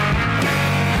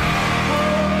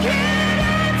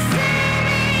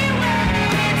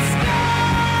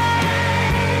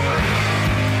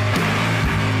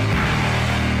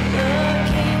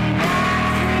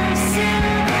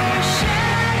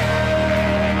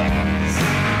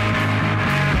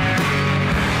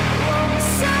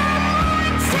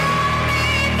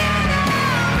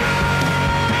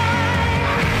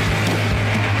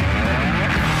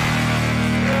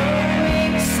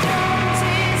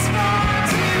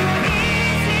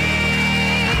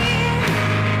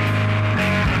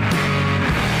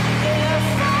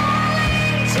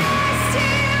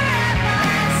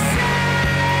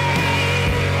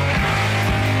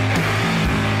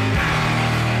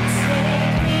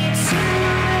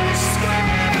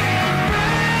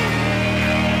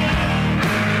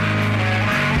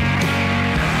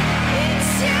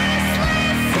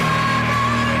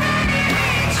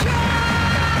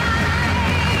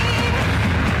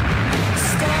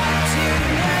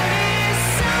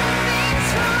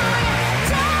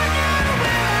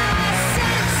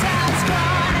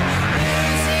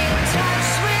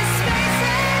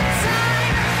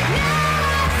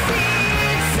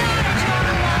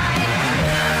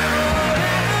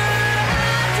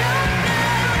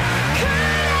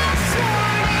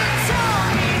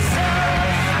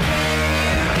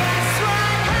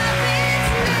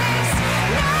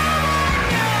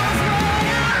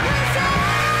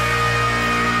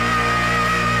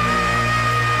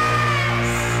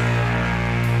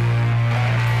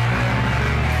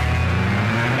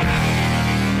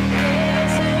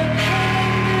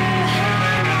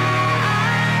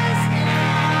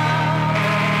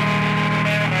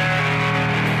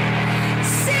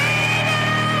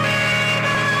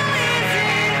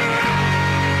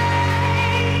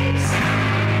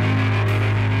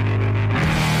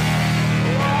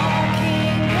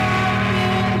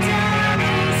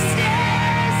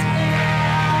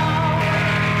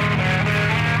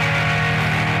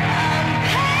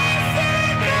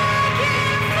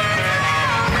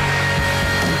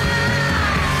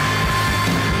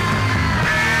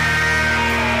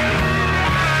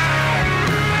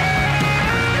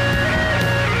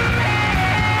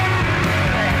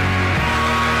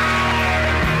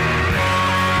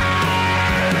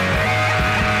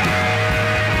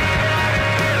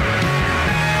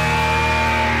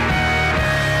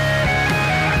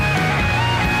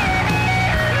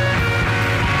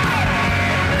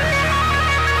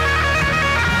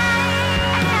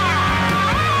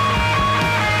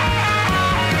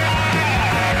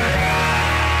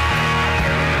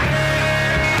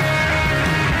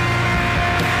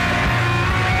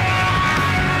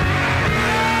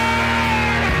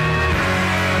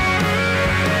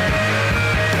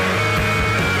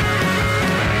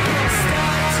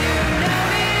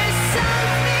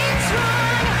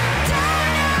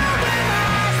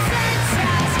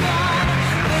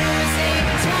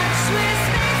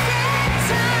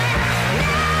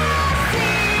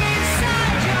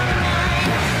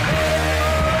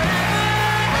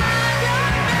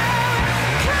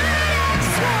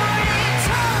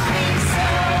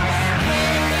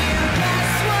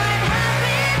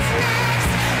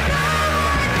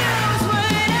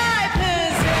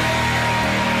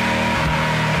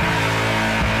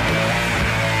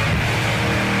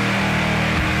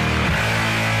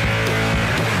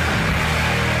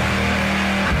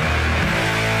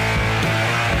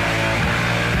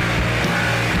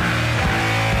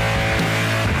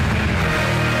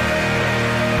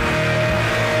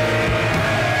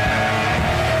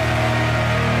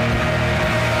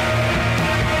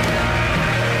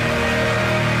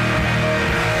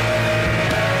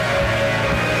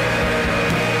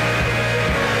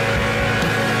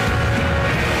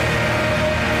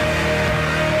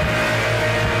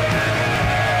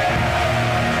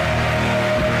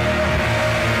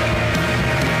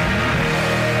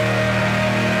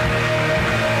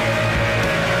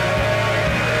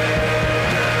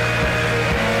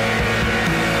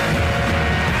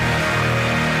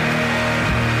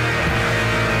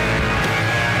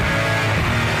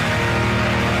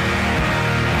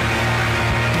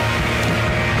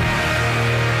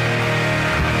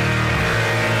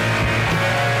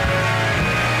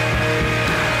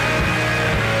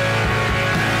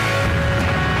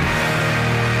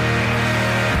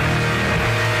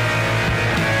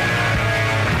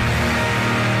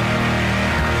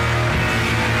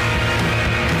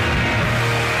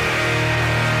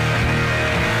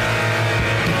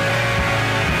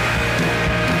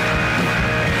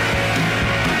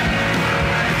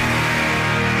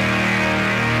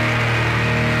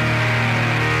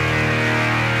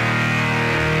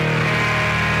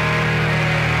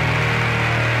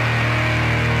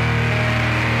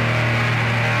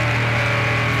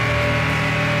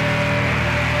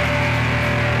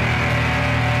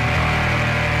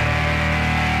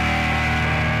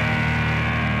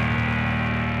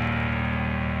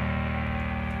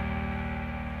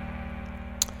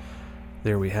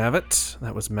 there we have it.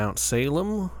 That was Mount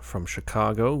Salem from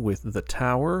Chicago with The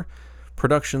Tower.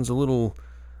 Production's a little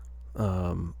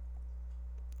raw,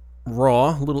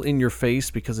 a little in your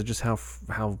face because of just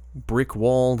how brick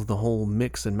walled the whole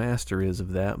mix and master is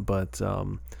of that. But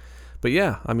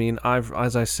yeah, I mean,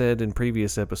 as I said in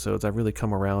previous episodes, I've really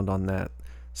come around on that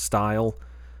style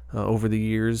over the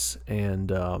years,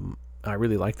 and I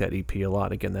really like that EP a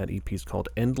lot. Again, that EP is called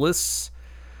Endless.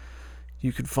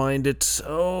 You could find it,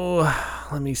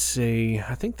 let me see,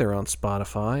 I think they're on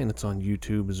Spotify, and it's on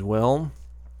YouTube as well.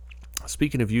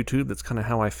 Speaking of YouTube, that's kind of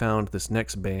how I found this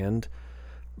next band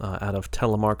out of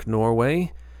Telemark,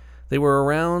 Norway. They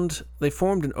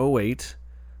formed in 2008,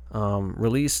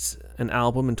 released an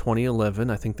album in 2011.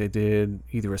 I think they did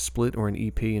either a split or an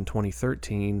EP in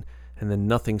 2013, and then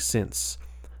nothing since.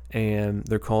 And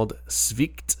they're called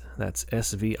Svikt, that's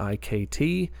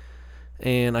Svikt.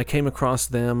 And I came across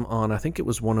them on, I think it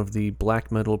was one of the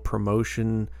black metal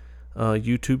promotion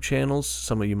YouTube channels.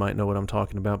 Some of you might know what I'm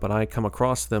talking about, but I come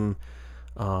across them.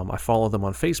 I follow them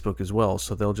on Facebook as well,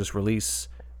 so they'll just post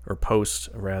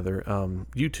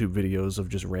YouTube videos of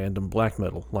just random black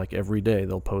metal. Like every day,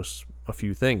 they'll post a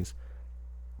few things.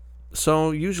 So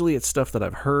usually it's stuff that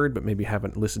I've heard, but maybe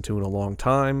haven't listened to in a long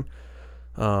time.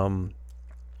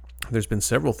 There's been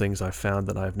several things I've found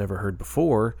that I've never heard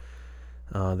before,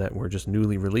 that were just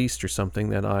newly released or something,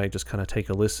 that I just kind of take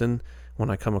a listen when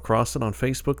I come across it on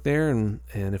Facebook there, and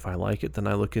if I like it, then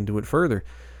I look into it further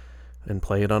and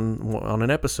play it on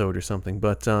an episode or something.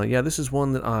 But yeah, this is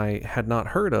one that I had not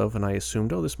heard of, and I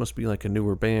assumed, this must be like a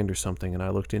newer band or something, and I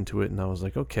looked into it, and I was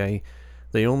like, okay,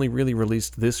 they only really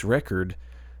released this record,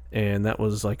 and that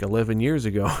was like 11 years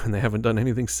ago, and they haven't done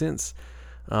anything since.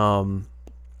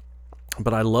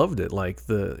 But I loved it.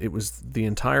 It was the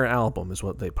entire album is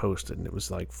what they posted, and it was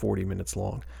like 40 minutes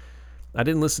long. I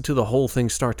didn't listen to the whole thing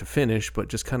start to finish, but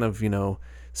just kind of,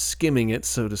 skimming it,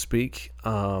 so to speak.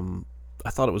 I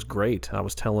thought it was great. I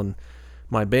was telling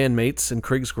my bandmates in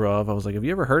Krigsgrav, I was like, have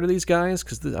you ever heard of these guys?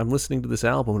 Because I'm listening to this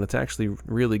album, and it's actually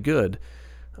really good.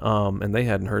 And they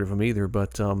hadn't heard of them either.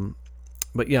 But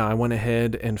yeah, I went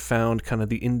ahead and found kind of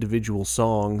the individual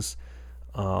songs,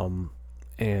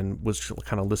 and was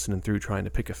kind of listening through, trying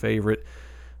to pick a favorite.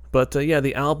 But yeah,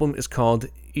 the album is called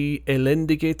I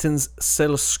Elendighetens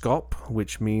Selskap,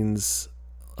 which means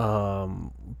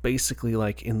basically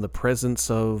like in the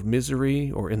presence of misery,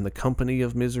 or in the company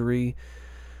of misery,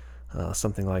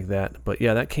 something like that. But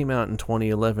yeah, that came out in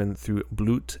 2011 through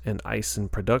Blut and Eisen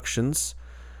Productions,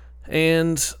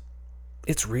 and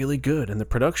it's really good, and the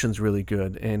production's really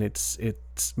good, and it's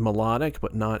melodic,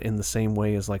 but not in the same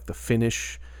way as like the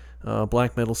Finnish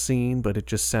black metal scene, but it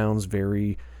just sounds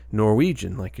very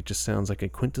Norwegian. Like it just sounds like a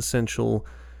quintessential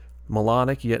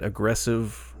melodic yet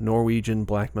aggressive Norwegian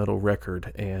black metal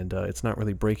record, and it's not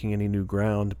really breaking any new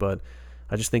ground, but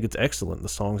I just think it's excellent. The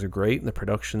songs are great, and the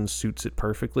production suits it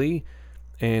perfectly,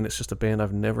 and it's just a band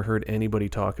I've never heard anybody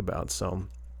talk about. So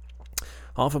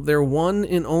off of their one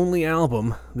and only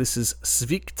album, this is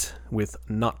Svikt with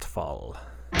Nattfall.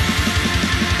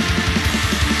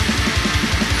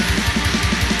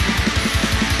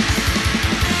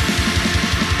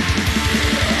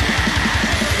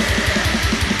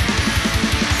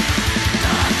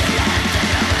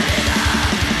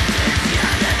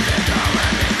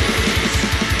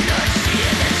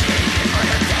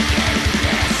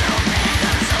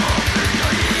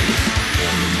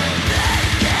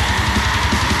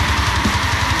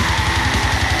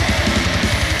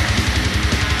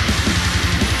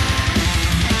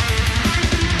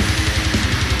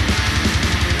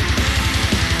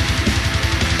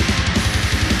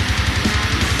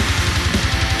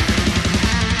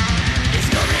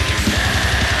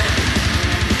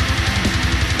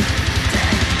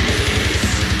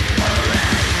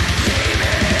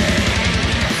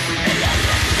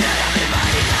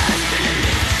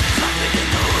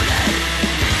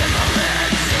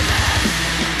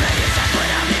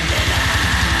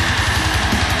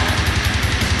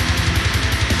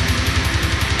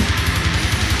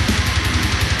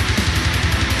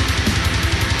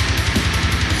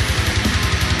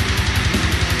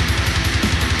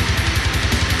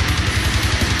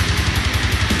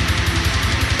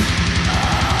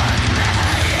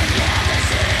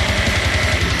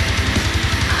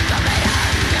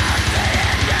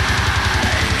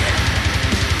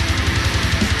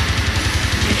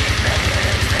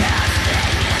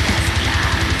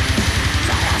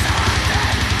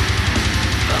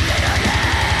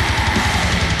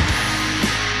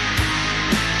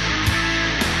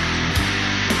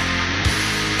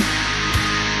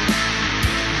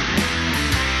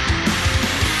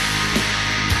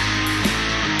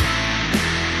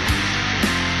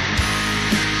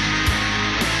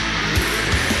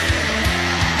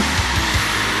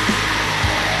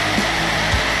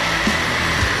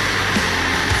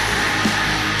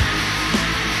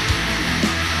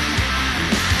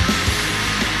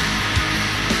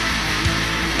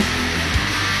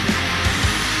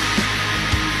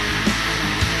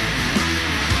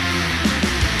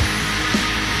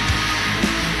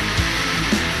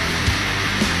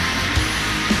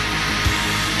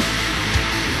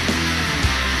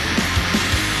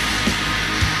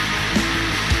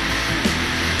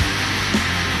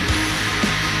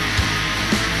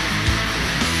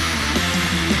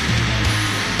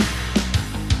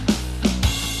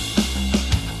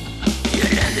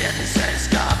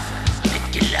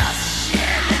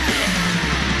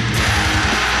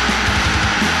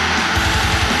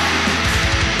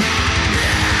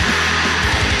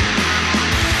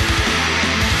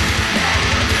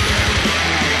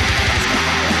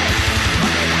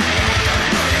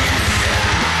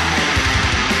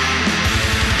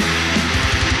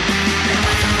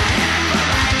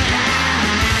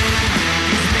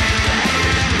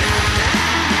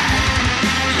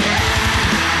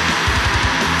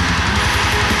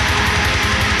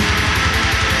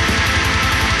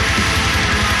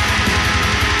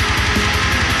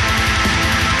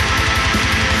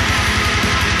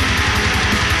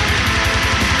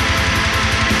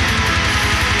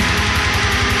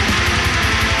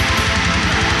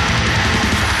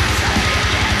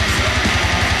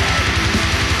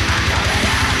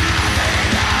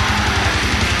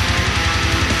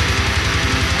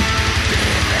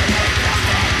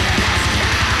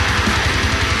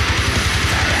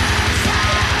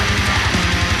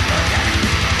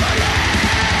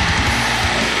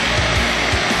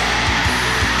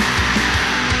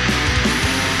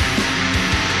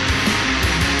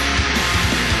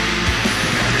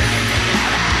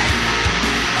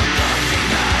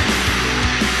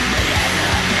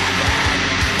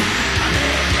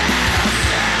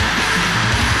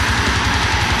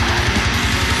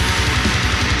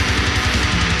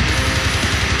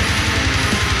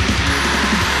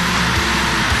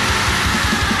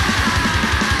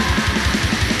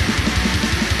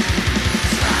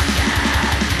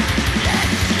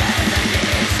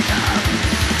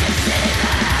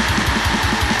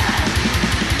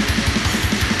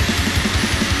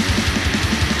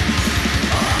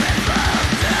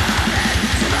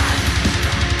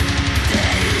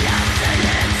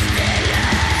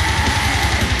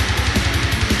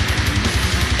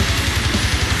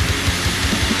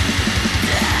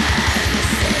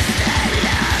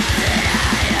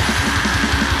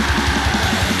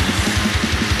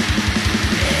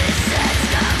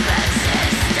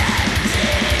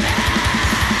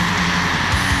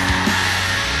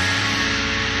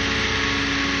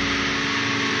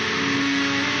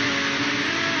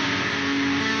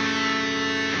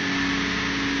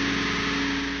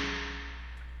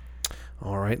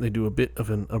 All right, they do a bit of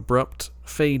an abrupt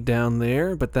fade down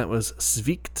there, but that was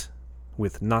Svikt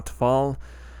with Nattfall.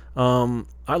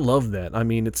 I love that. I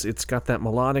mean, it's got that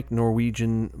melodic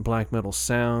Norwegian black metal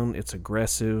sound. It's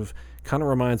aggressive. Kind of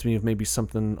reminds me of maybe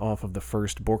something off of the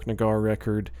first Borknagar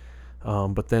record.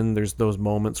 But then there's those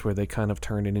moments where they kind of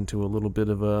turn it into a little bit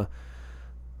of a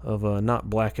not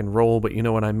black and roll, but you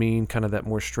know what I mean, kind of that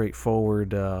more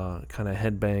straightforward kind of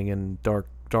headbanging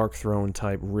dark throne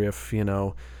type riff, you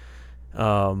know.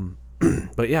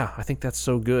 But yeah, I think that's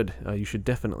so good. You should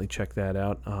definitely check that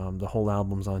out. The whole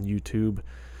album's on YouTube.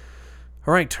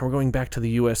 All right, we're going back to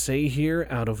the USA here,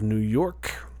 out of New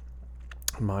York,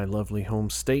 my lovely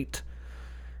home state.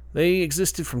 They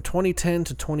existed from 2010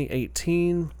 to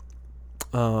 2018.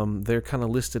 They're kind of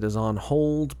listed as on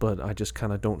hold, but I just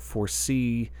kind of don't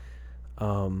foresee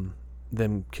them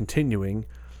continuing,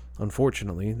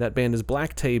 unfortunately. That band is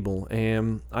Black Table,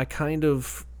 and I kind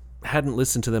of hadn't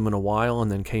listened to them in a while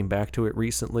and then came back to it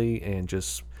recently and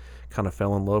just kind of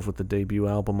fell in love with the debut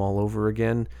album all over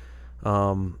again.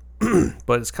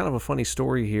 But it's kind of a funny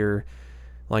story here.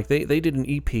 Like, they did an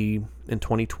EP in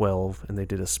 2012, and they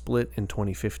did a split in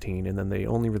 2015, and then they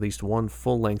only released one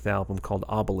full-length album called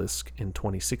Obelisk in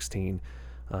 2016.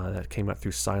 That came out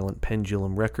through Silent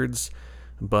Pendulum Records,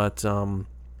 but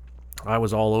I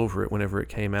was all over it whenever it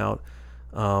came out.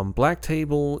 Black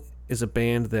Table is a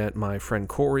band that my friend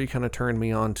Corey kind of turned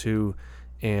me on to,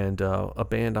 and a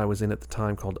band I was in at the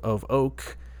time called Of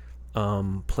Oak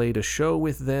played a show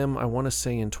with them, I want to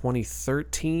say in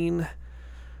 2013.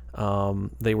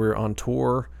 They were on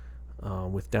tour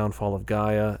with Downfall of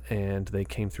Gaia, and they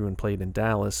came through and played in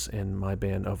Dallas, and my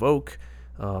band Of Oak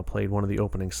played one of the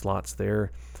opening slots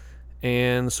there.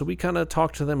 And so we kind of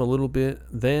talked to them a little bit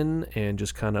then, and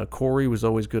just kind of, Corey was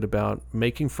always good about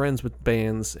making friends with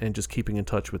bands and just keeping in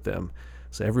touch with them.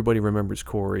 So everybody remembers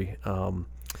Corey.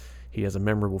 He has a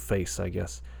memorable face, I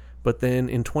guess. But then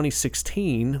in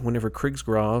 2016, whenever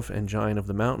Krigsgrav and Giant of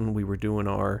the Mountain, we were doing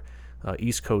our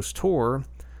East Coast tour.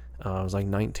 It was like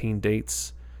 19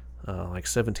 dates, like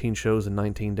 17 shows in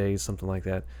 19 days, something like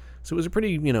that. So it was a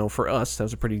pretty, for us, that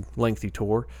was a pretty lengthy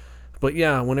tour. But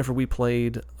yeah, whenever we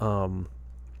played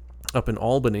up in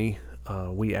Albany,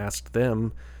 we asked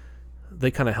them.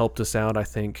 They kind of helped us out, I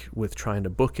think, with trying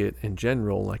to book it in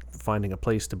general, like finding a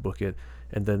place to book it.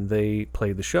 And then they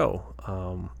played the show.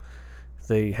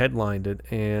 They headlined it,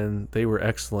 and they were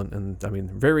excellent. And, I mean,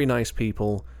 very nice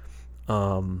people.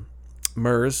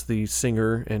 Mers, the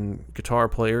singer and guitar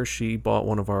player, she bought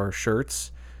one of our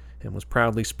shirts and was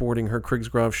proudly sporting her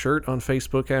Krigsgrav shirt on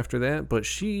Facebook after that. But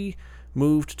she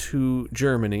moved to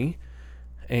Germany,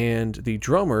 and the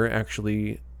drummer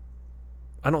actually,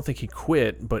 I don't think he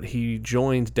quit, but he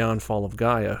joined Downfall of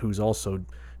Gaia, who's also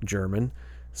German.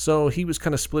 So he was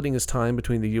kind of splitting his time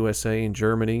between the USA and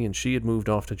Germany, and she had moved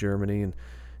off to Germany, and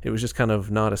it was just kind of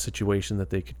not a situation that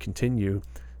they could continue.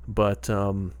 But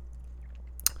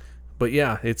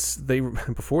yeah,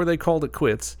 before they called it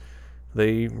quits,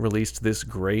 they released this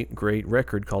great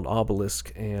record called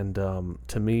Obelisk, and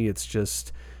to me, it's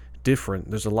just different.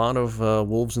 There's a lot of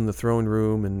Wolves in the Throne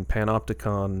Room and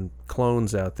Panopticon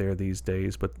clones out there these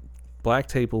days, but Black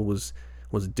Table was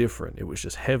different. It was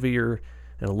just heavier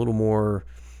and a little more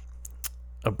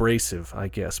abrasive, I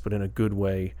guess, but in a good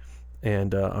way.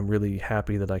 And I'm really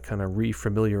happy that I kind of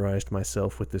re-familiarized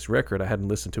myself with this record. I hadn't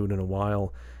listened to it in a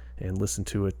while, and listened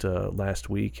to it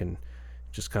last week, and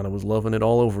just kind of was loving it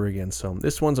all over again. So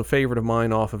this one's a favorite of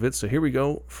mine off of it. So here we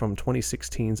go from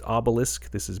 2016's Obelisk.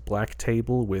 This is Black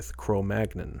Table with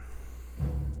Cromagnon.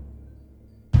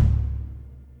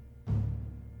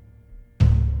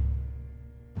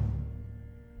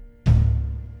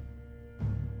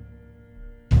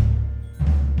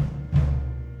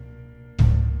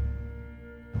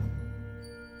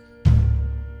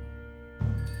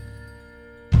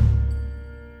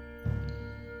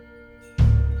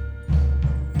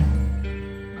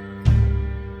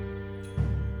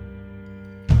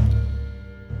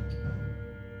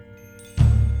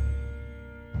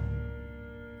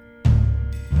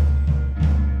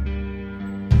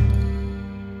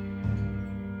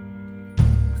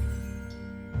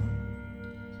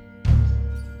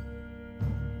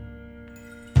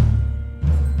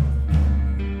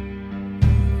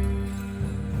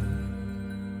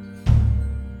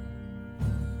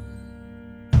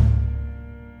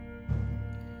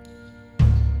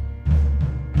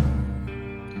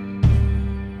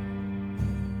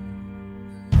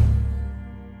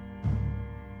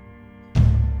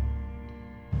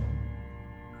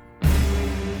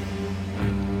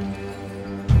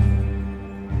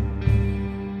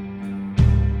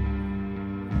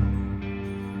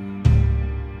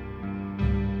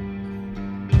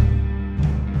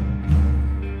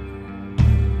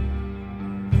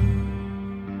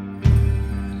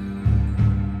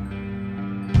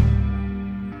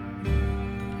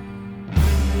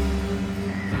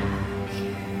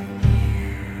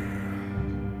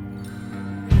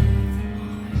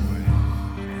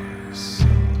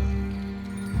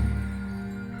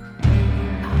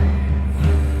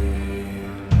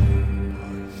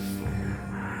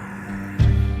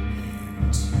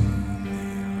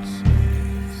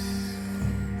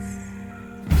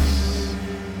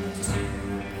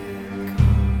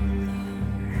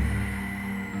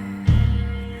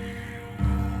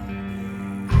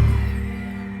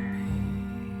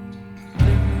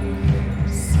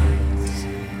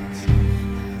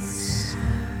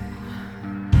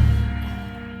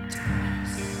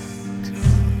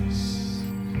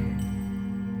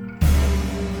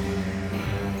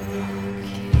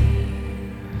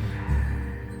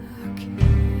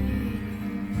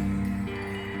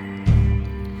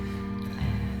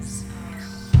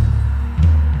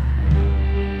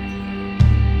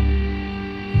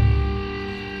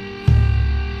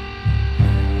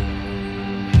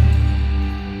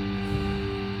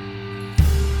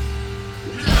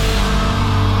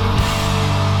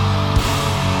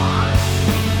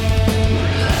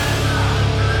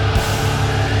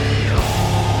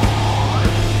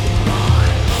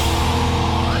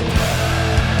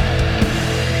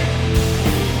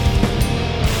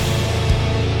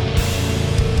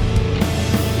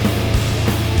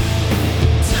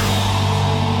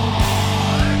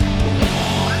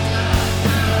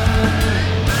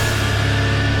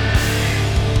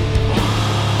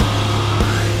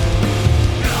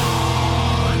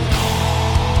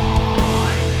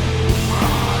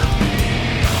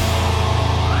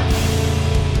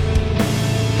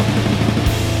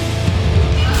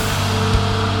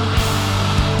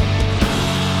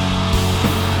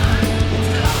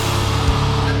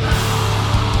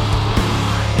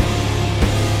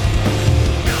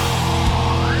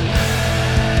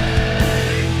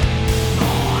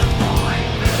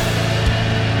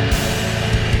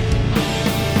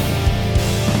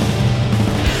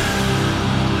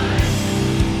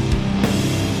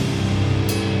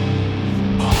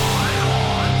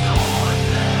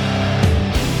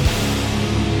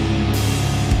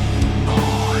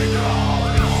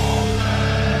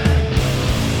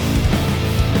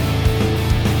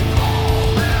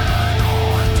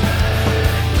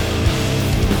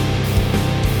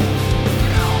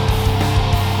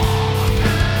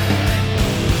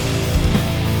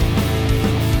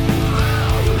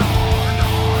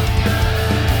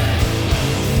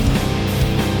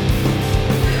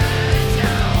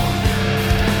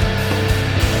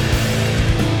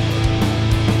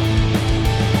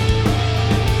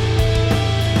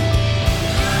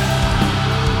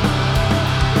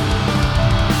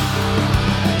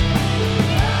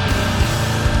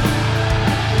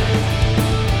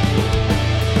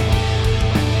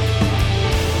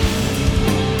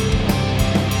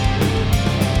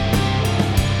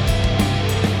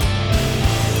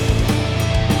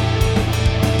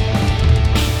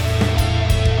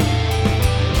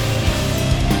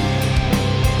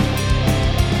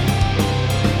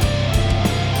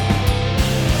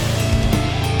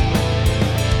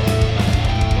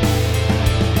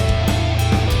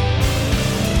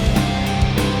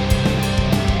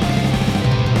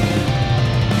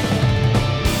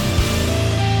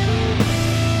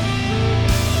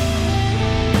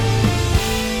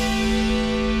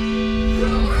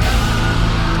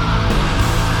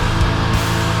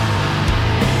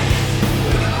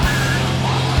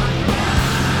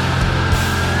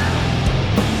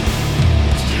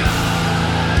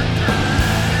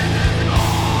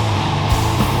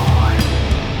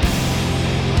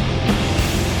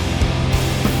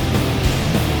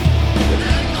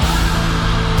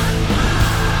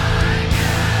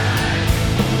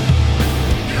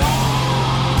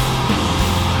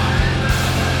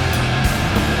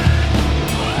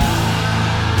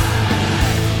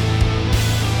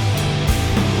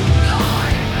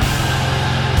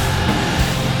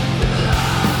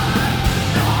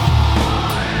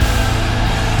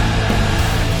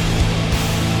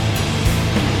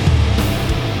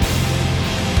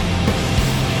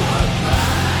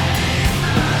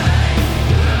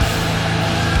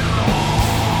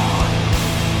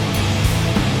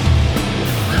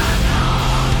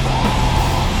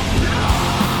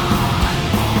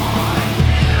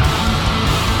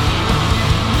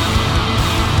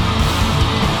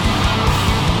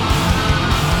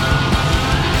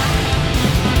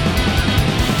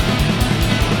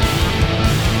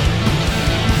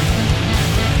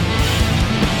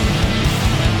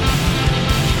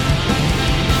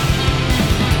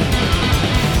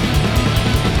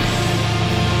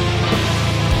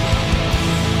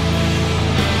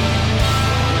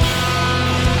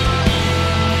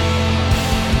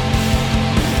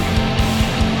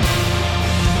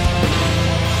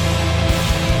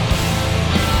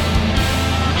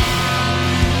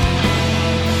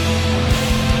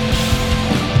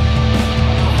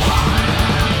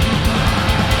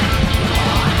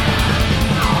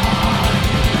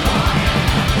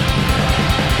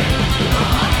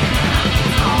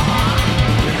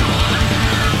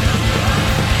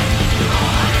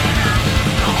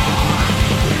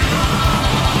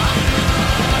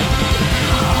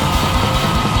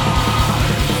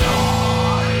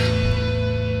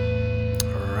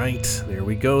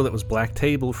 go. That was Black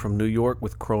Table from New York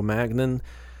with Cromagnon.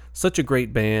 Such a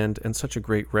great band and such a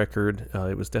great record.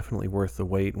 It was definitely worth the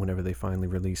wait whenever they finally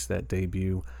released that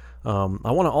debut. I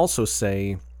want to also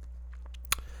say,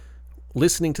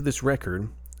 listening to this record,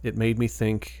 it made me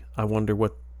think, I wonder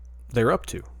what they're up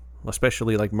to.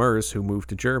 Especially like Murs, who moved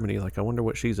to Germany. Like, I wonder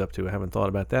what she's up to. I haven't thought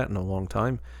about that in a long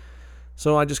time.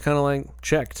 So I just kind of like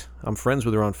checked. I'm friends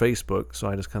with her on Facebook, so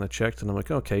I just kind of checked, and I'm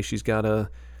like, okay, she's got a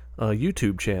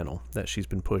YouTube channel that she's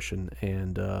been pushing,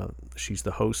 and she's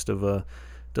the host of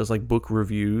does like book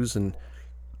reviews, and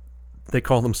they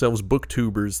call themselves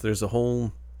booktubers. There's a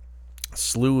whole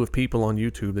slew of people on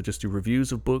YouTube that just do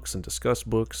reviews of books and discuss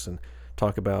books and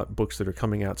talk about books that are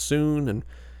coming out soon, and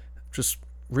just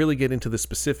really get into the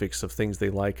specifics of things they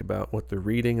like about what they're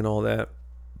reading and all that.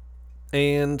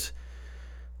 And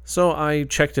so I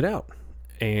checked it out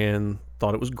and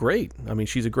thought it was great. I mean,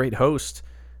 she's a great host,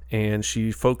 and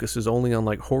she focuses only on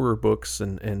like horror books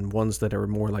and ones that are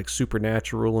more like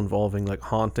supernatural, involving like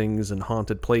hauntings and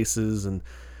haunted places and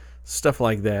stuff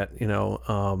like that, you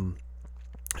know.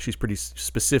 She's pretty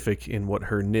specific in what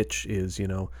her niche is, you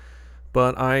know.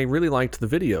 But I really liked the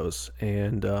videos,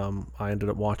 and I ended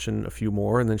up watching a few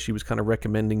more, and then she was kind of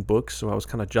recommending books, so I was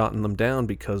kind of jotting them down,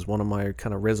 because one of my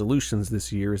kind of resolutions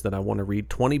this year is that I want to read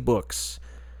 20 books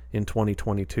in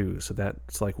 2022. So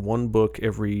that's like one book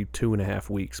every 2.5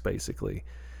 weeks, basically.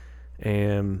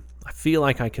 And I feel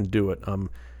like I can do it. I'm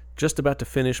just about to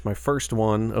finish my first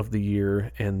one of the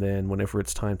year, and then whenever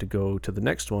it's time to go to the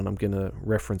next one, I'm going to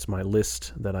reference my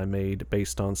list that I made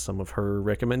based on some of her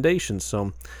recommendations.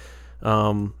 So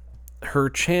her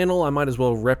channel, I might as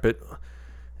well rep it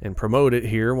and promote it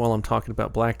here while I'm talking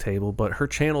about Black Table, but her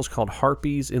channel's called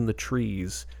Harpies in the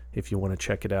Trees, if you want to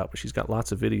check it out. But she's got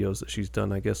lots of videos that she's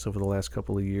done, I guess, over the last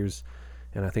couple of years,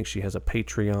 and I think she has a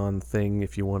Patreon thing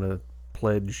if you want to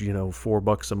pledge, you know,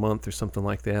 $4 a month or something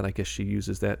like that. I guess she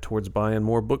uses that towards buying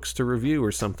more books to review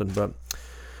or something.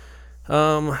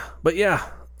 But yeah,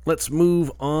 let's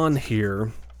move on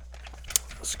here.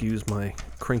 Excuse my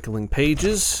crinkling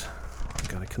pages.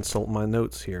 Gotta consult my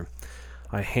notes here.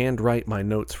 I handwrite my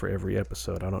notes for every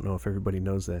episode. I don't know if everybody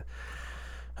knows that.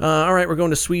 All right, we're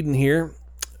going to Sweden here.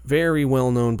 Very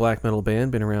well-known black metal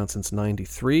band, been around since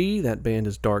 '93. That band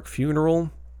is Dark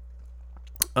Funeral.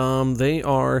 They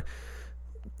are,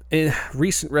 in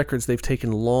recent records, they've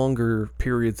taken longer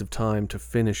periods of time to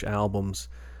finish albums.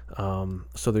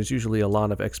 So there's usually a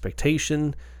lot of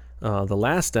expectation. The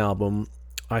last album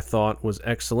I thought was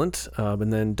excellent,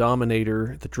 and then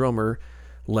Dominator, the drummer,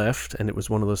 left, and it was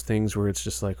one of those things where it's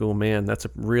just like, oh man, that's a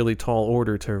really tall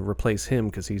order to replace him,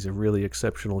 because he's a really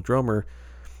exceptional drummer.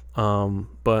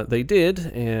 But they did,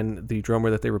 and the drummer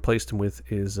that they replaced him with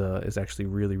is actually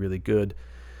really, really good.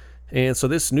 And so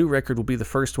this new record will be the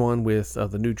first one with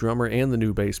the new drummer and the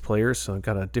new bass player, so I've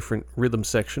got a different rhythm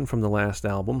section from the last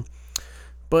album.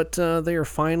 But they are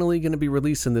finally going to be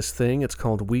releasing this thing. It's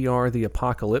called We Are the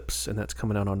Apocalypse, and that's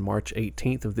coming out on March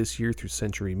 18th of this year through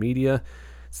Century Media.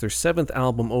 It's their 7th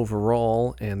album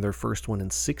overall, and their first one in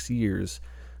 6 years,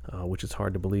 which is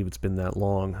hard to believe it's been that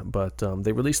long. But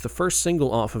they released the first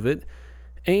single off of it,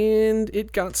 and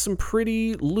it got some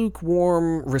pretty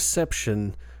lukewarm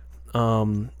reception.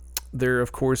 They're,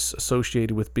 of course,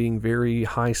 associated with being very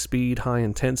high speed, high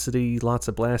intensity, lots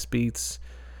of blast beats.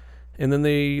 And then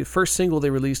the first single they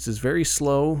released is very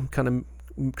slow, kind of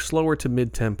slower to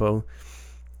mid-tempo.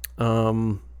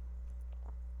 And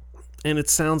it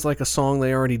sounds like a song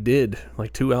they already did,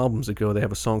 like 2 albums ago. They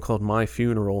have a song called My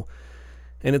Funeral.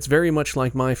 And it's very much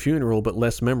like My Funeral, but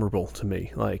less memorable to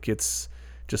me. Like, it's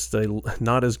just a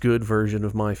not as good version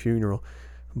of My Funeral.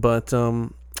 But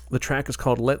the track is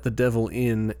called Let the Devil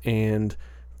In, and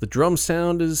the drum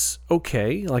sound is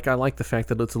okay. Like, I like the fact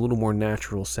that it's a little more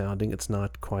natural sounding. It's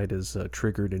not quite as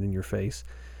triggered and in your face.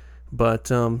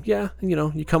 But, yeah, you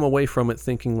know, you come away from it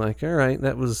thinking like, all right,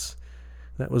 that was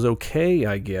okay,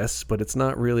 I guess, but it's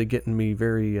not really getting me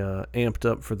very amped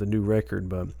up for the new record.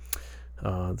 But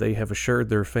they have assured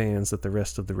their fans that the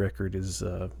rest of the record is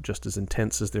just as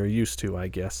intense as they're used to, I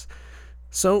guess.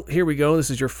 So here we go. This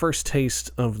is your first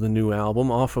taste of the new album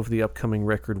off of the upcoming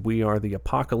record We Are the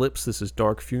Apocalypse. This is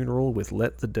Dark Funeral with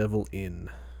Let the Devil In.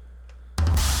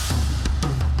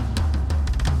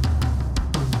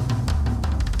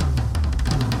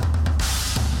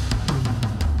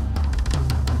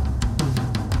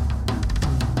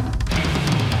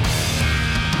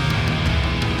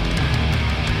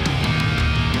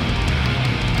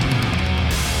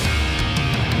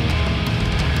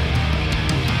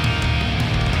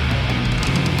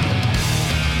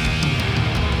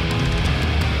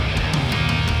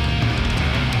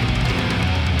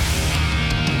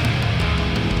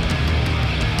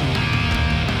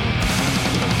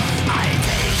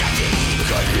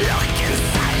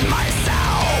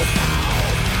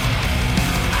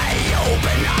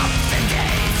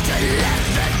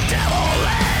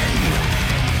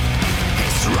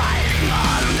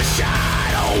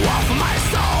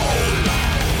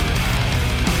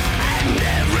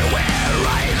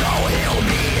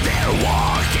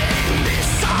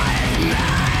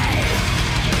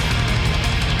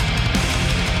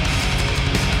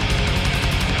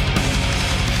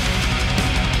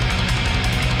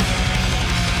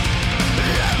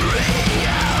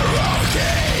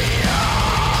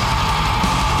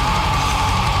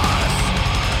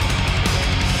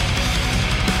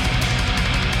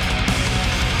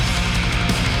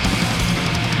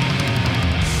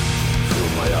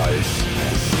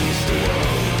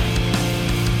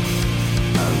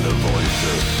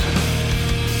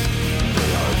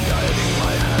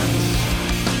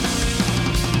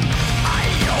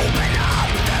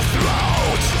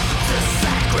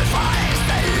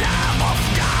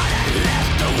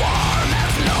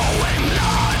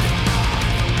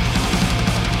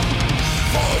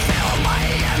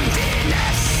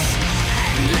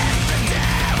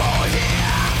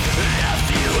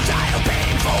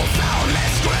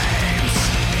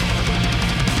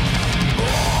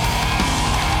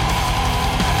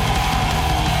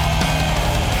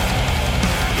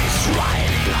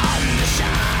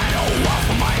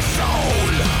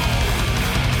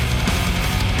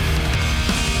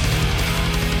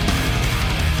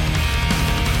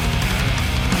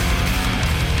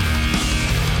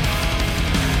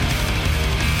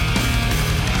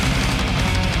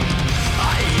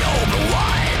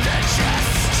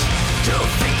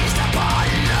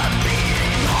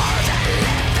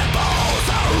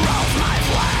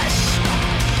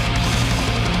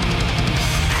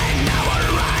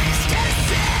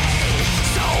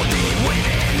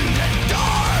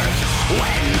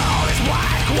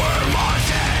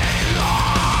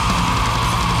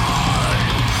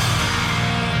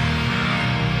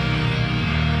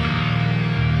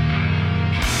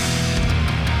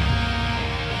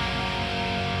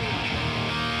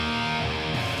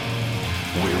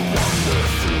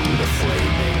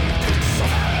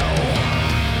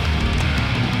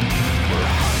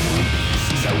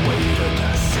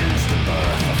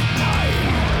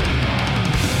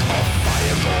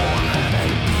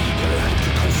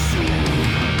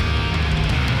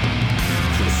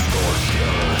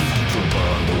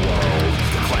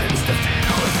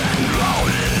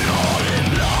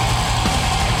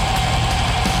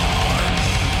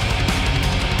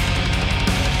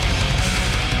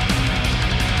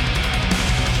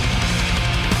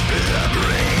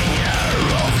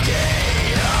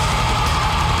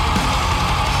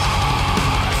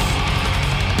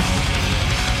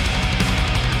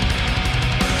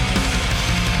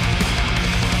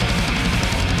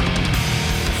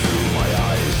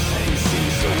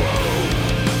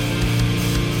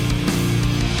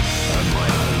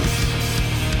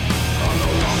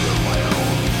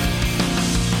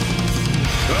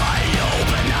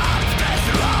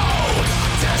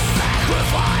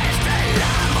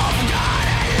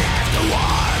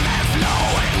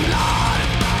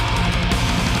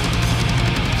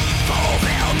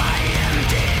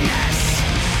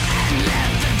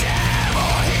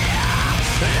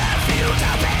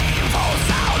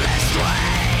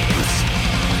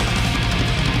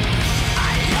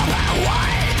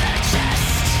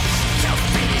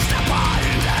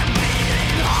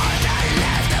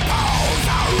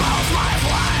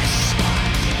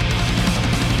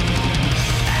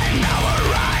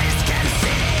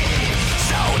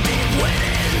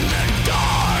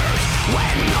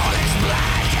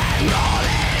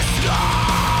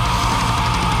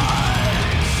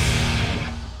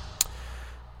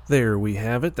 There we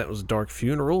have it. That was Dark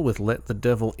Funeral with Let the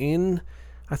Devil In.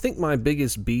 I think my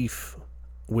biggest beef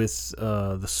with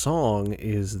the song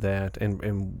is that,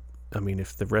 and I mean,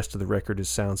 if the rest of the record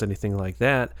sounds anything like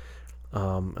that,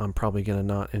 I'm probably going to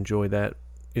not enjoy that,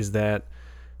 is that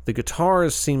the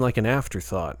guitars seem like an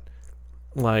afterthought.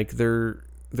 Like they're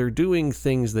doing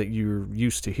things that you're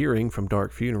used to hearing from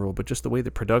Dark Funeral, but just the way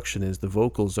the production is, the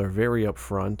vocals are very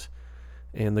upfront,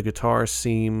 and the guitars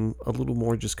seem a little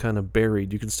more just kind of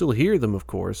buried. You can still hear them, of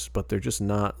course, but they're just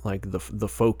not like the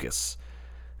focus,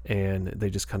 and they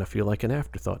just kind of feel like an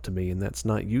afterthought to me, and that's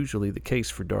not usually the case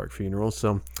for Dark Funeral.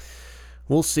 So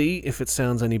we'll see if it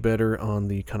sounds any better on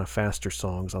the kind of faster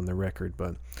songs on the record.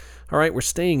 But all right, we're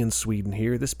staying in Sweden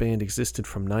here. This band existed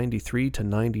from 93 to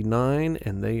 99,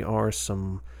 and they are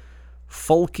some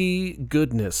folky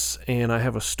goodness, and I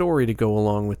have a story to go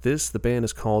along with this. The band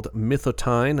is called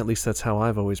Mithotyn, at least that's how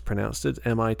I've always pronounced it,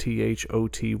 Mithotyn,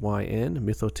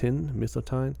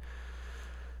 Mithotyn.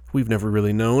 We've never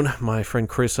really known, my friend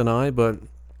Chris and I, but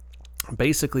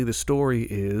basically the story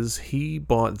is he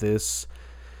bought this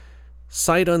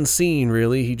sight unseen,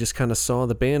 really. He just kind of saw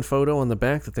the band photo on the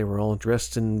back that they were all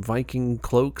dressed in Viking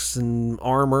cloaks and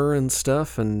armor and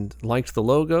stuff, and liked the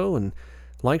logo and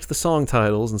liked the song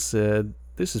titles and said,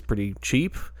 this is pretty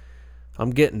cheap,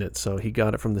 I'm getting it. So he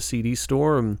got it from the CD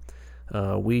store, and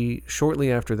we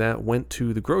shortly after that went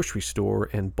to the grocery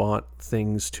store and bought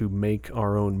things to make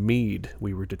our own mead.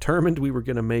 We were determined we were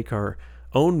going to make our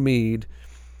own mead,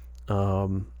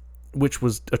 which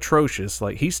was atrocious.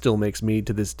 Like, he still makes mead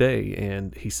to this day,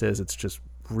 and he says it's just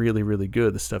really, really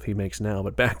good, the stuff he makes now.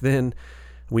 But back then,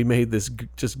 we made this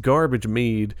just garbage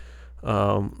mead.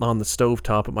 on the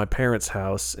stovetop at my parents'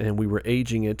 house, and we were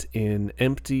aging it in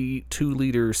empty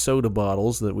 2-liter soda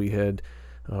bottles that we had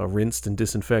rinsed and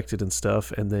disinfected and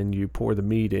stuff, and then you pour the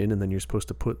mead in, and then you're supposed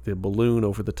to put the balloon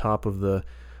over the top of the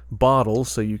bottle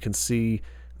so you can see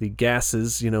the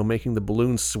gases, making the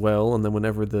balloon swell, and then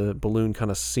whenever the balloon kind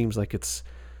of seems like it's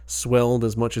swelled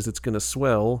as much as it's going to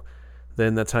swell,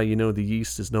 then that's how you know the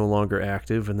yeast is no longer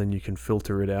active, and then you can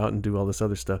filter it out and do all this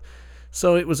other stuff.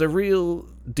 So it was a real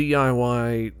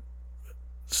DIY,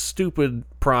 stupid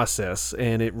process,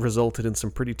 and it resulted in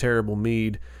some pretty terrible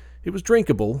mead. It was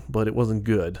drinkable, but it wasn't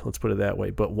good, let's put it that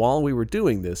way. But while we were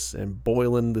doing this and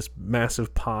boiling this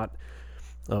massive pot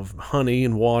of honey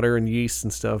and water and yeast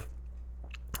and stuff,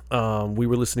 we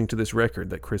were listening to this record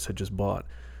that Chris had just bought.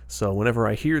 So whenever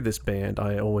I hear this band,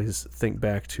 I always think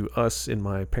back to us in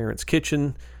my parents'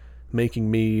 kitchen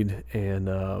making mead, and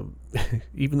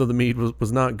even though the mead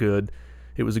was not good,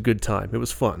 it was a good time. It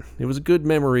was fun. It was a good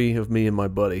memory of me and my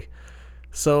buddy.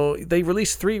 So they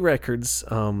released 3 records.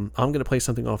 I'm going to play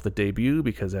something off the debut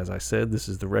because, as I said, this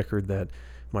is the record that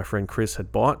my friend Chris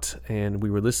had bought and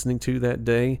we were listening to that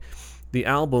day. The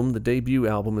album, the debut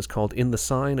album, is called In the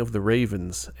Sign of the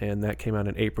Ravens, and that came out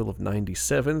in April of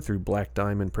 97 through Black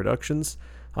Diamond Productions.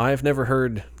 I have never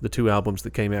heard the 2 albums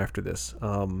that came after this.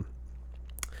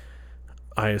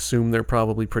 I assume they're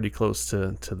probably pretty close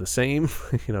to the same,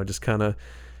 just kind of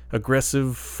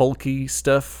aggressive, folky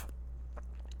stuff.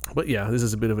 But yeah, this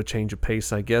is a bit of a change of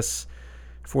pace, I guess,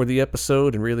 for the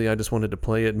episode, and really I just wanted to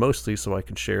play it mostly so I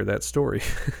could share that story.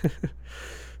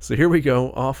 So here we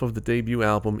go, off of the debut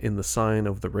album In the Sign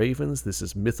of the Ravens. This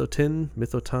is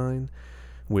Mithotyn,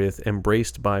 with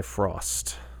Embraced by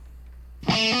Frost.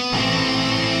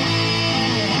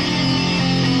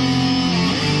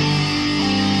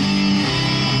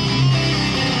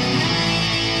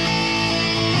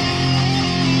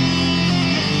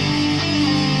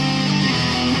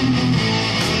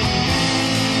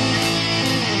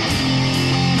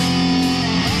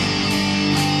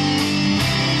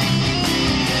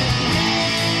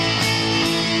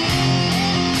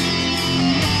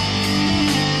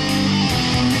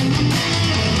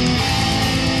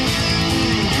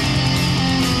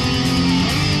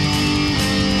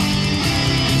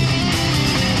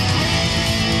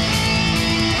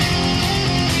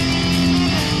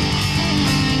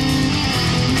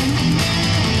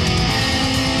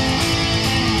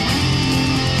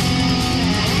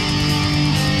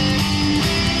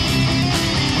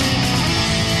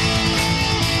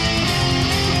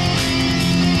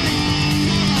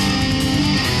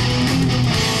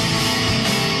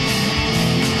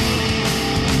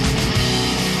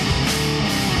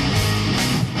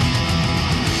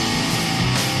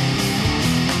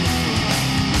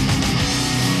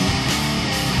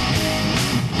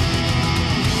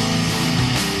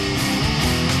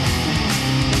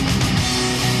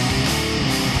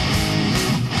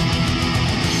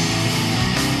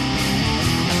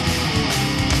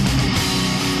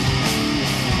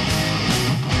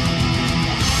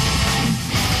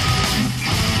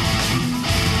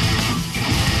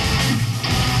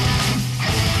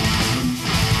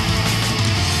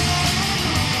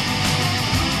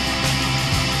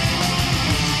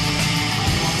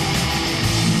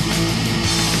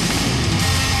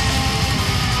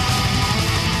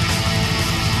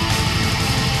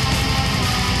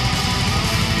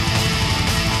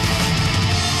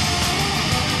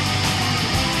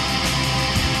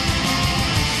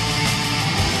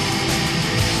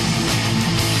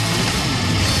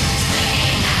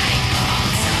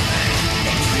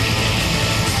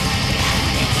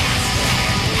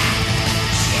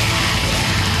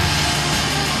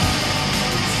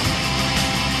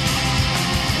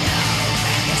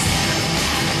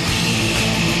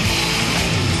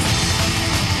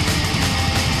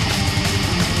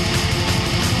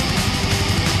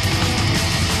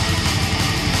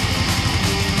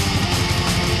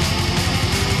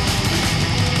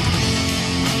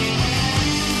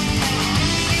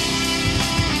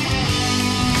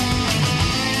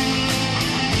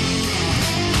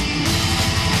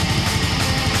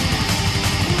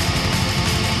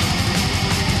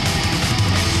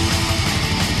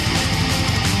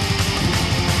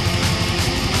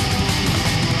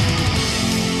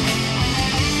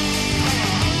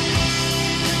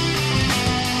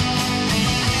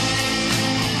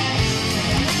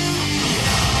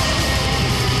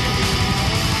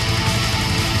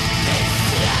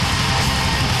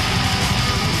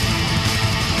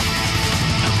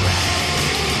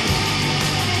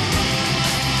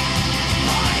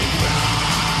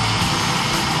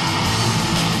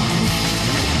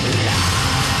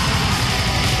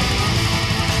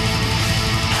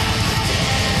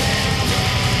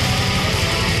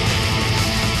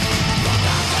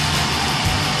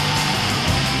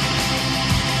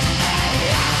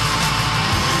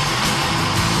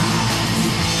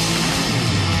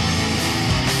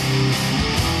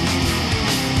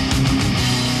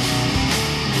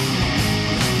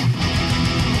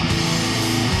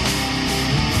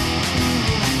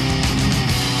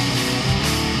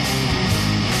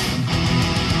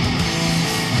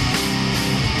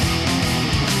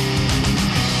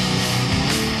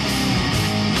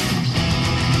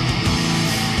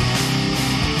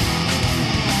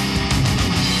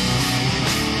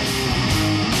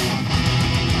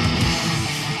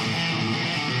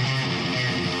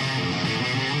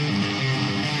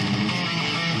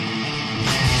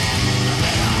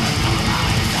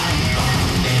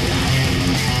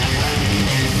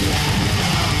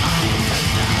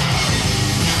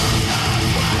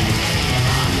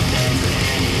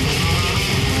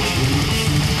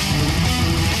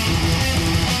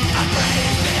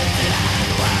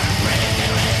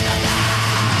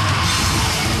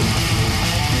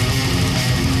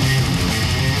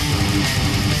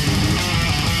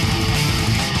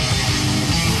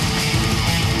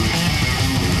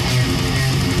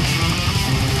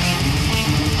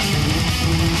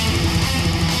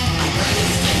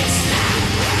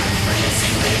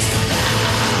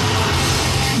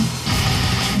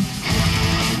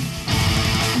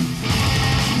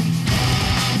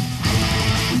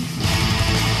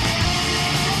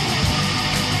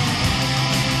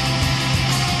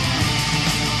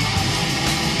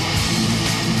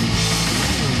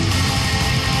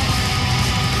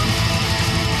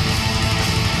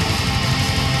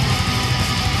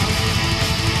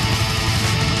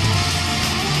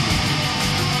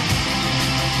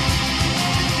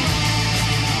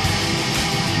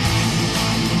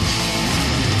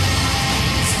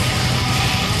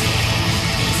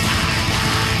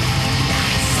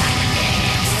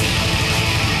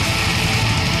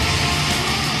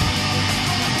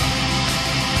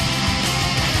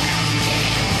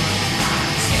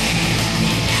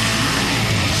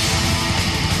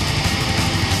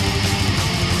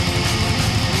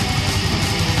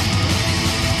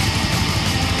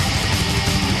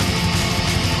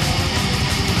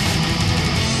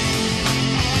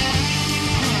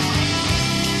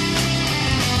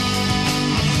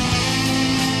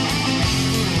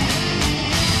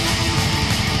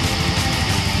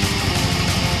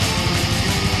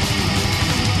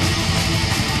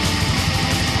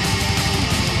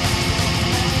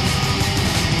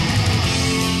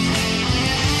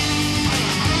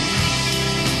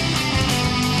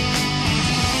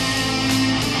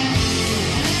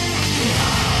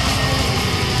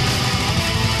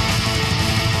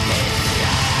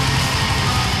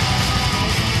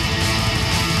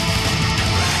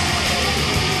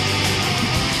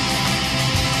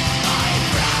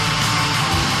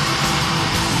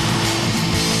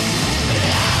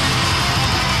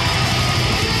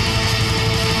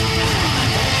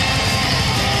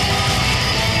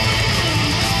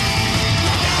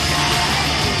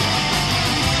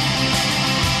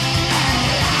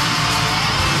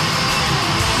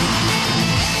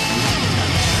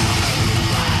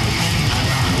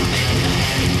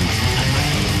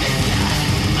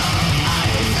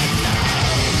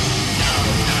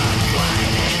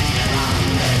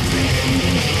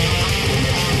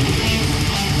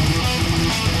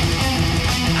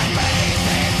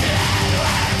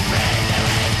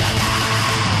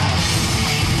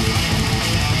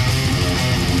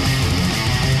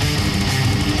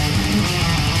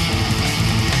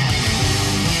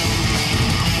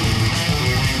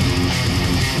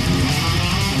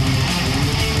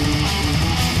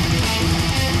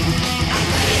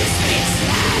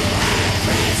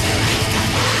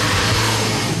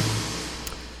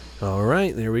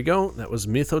 we go. That was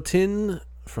Mithotyn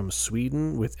from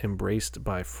Sweden with Embraced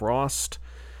by Frost.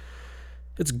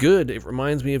 It's good. It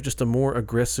reminds me of just a more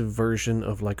aggressive version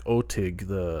of like Otig,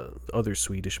 the other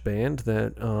Swedish band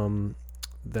that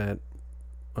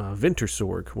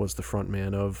Vintersorg was the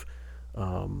frontman of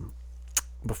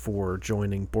before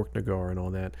joining Borknagar and all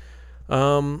that.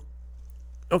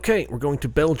 Okay, we're going to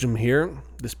Belgium here.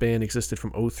 This band existed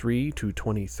from 2003 to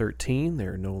 2013.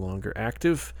 They're no longer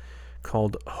active.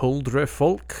 Called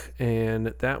Huldrefolk,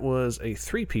 and that was a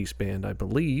three-piece band, I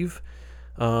believe.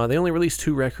 They only released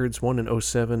 2 records, one in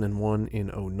 2007 and one in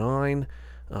 2009.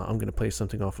 I'm going to play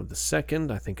something off of the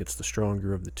second. I think it's the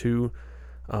stronger of the two.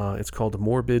 It's called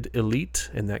Morbid Elite,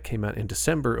 and that came out in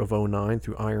December of 2009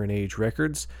 through Iron Age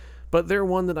Records. But they're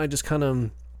one that I just kind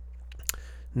of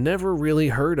never really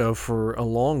heard of for a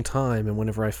long time, and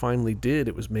whenever I finally did,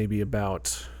 it was maybe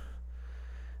about,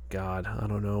 I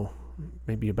don't know,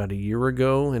 maybe about a year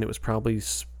ago, and it was probably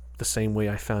the same way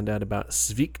I found out about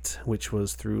Svikt, which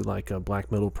was through like a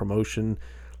black metal promotion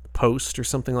post or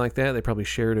something like that. They probably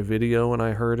shared a video and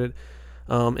I heard it.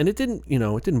 And it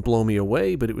didn't blow me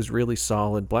away, but it was really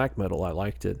solid black metal. I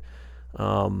liked it.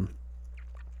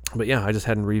 But yeah, I just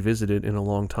hadn't revisited it in a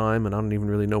long time, and I don't even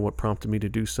really know what prompted me to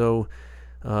do so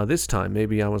this time.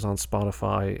 Maybe I was on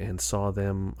Spotify and saw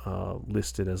them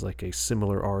listed as like a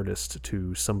similar artist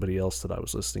to somebody else that I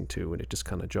was listening to, and it just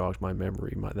kind of jogged my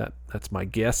memory. That's my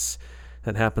guess.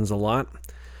 That happens a lot.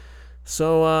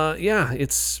 So yeah,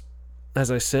 it's, as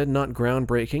I said, not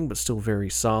groundbreaking, but still very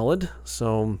solid.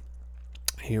 So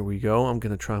here we go. I'm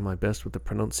going to try my best with the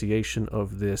pronunciation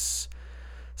of this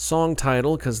song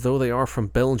title, because though they are from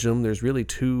Belgium, there's really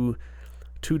two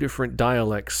different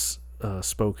dialects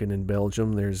spoken in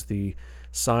Belgium. There's the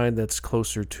side that's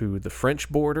closer to the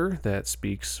French border that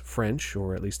speaks French,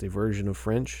 or at least a version of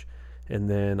French, and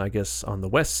then I guess on the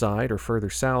west side, or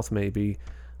further south maybe,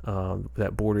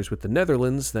 that borders with the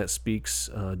Netherlands, that speaks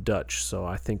Dutch. So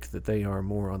I think that they are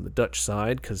more on the Dutch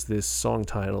side, because this song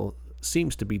title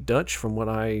seems to be Dutch from what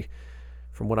I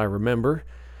remember.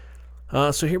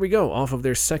 So here we go, off of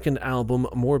their second album,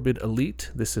 Morbid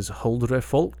Elite. This is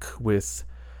Huldrefolk with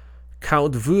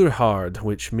Koudvuurhaard,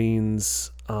 which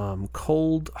means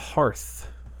cold hearth.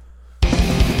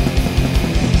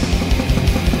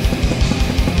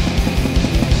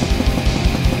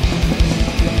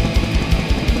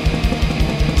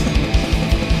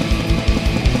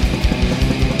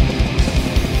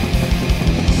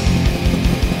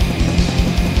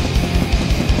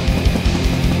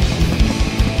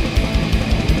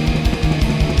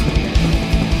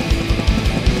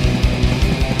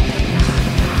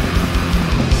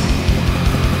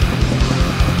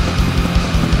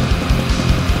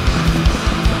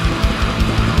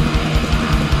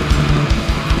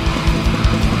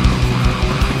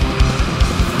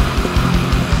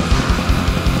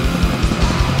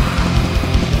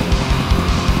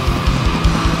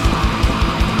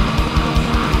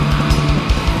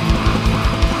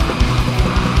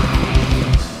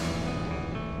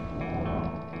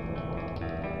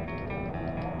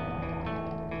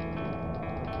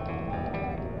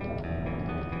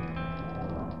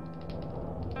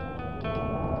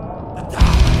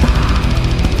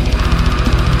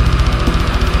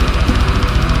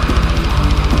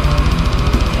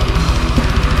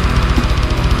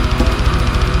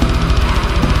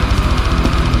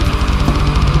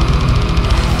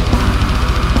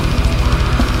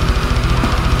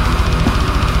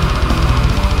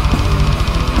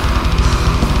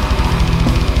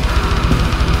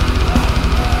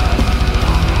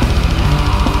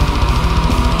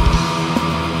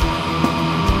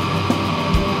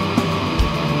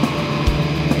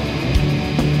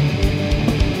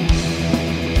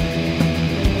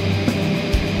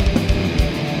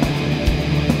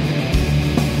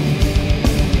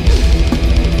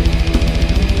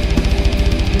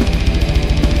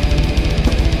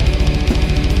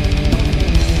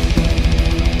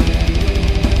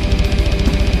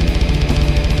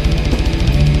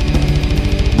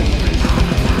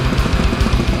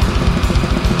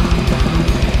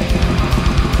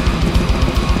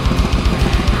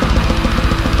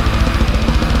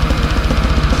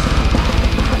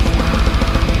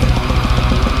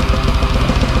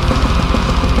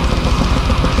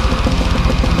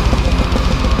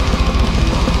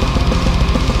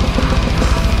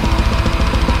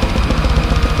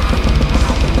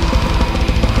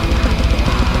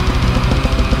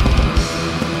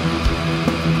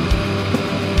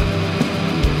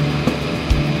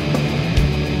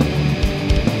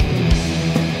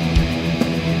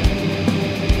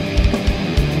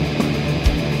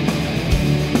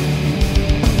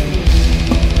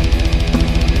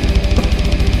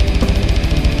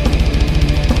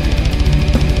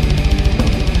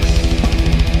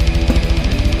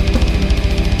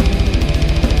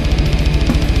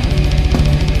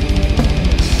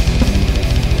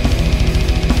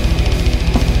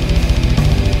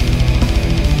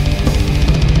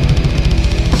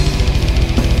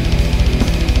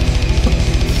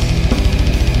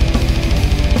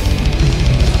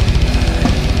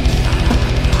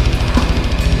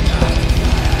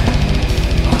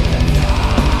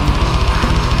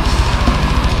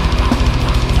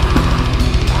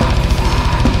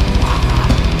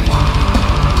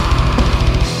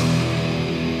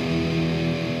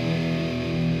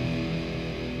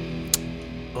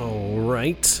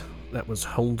 That was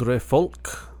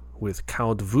Huldrefolk with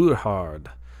Koudvuurhaard.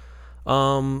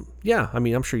 Yeah, I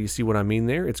mean, I'm sure you see what I mean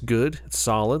there. It's good. It's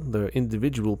solid. The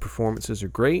individual performances are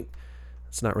great.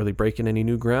 It's not really breaking any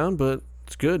new ground, but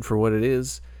it's good for what it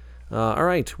is. All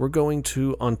right, we're going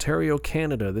to Ontario,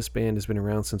 Canada. This band has been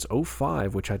around since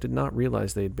 2005, which I did not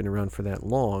realize they had been around for that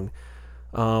long.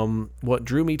 What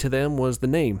drew me to them was the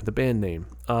name, the band name.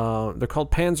 They're called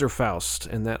Panzerfaust,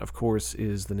 and that, of course,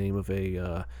 is the name of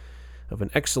an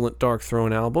excellent Dark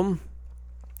Throne album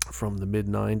from the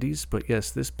mid-90s. But yes,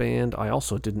 this band, I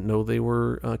also didn't know they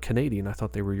were Canadian. I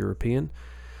thought they were European.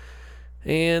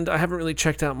 And I haven't really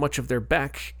checked out much of their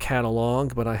back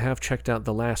catalog, but I have checked out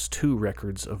the last 2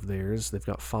 records of theirs. They've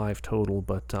got 5 total,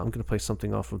 but I'm going to play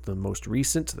something off of the most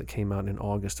recent that came out in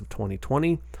August of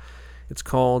 2020. It's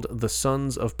called The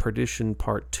Sons of Perdition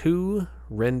Part 2,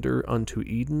 Render Unto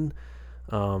Eden,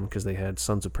 because they had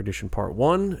Sons of Perdition Part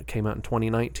 1. It came out in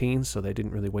 2019, so they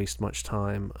didn't really waste much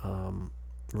time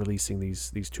releasing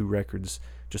these 2 records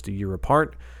just a year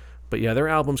apart. But yeah, their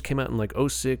albums came out in like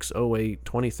 06, 08,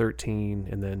 2013,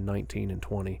 and then 19 and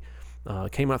 20.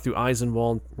 Came out through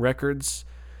Eisenwald Records,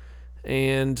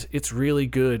 and it's really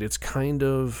good. It's kind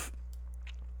of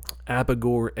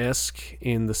Abigor-esque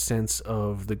in the sense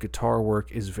of the guitar work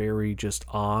is very just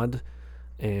odd,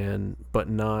 but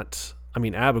not... I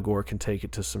mean, Abigor can take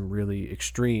it to some really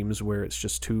extremes where it's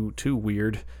just too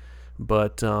weird.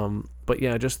 But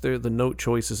yeah, just the note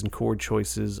choices and chord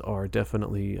choices are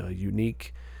definitely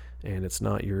unique. And it's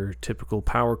not your typical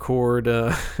power chord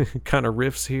kind of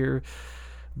riffs here.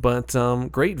 But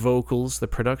great vocals. The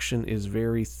production is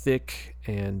very thick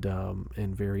and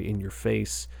very in your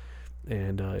face.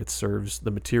 And it serves the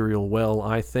material well,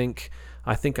 I think.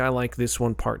 I like this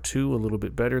one, Part 2, a little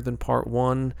bit better than Part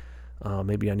 1.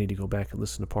 Maybe I need to go back and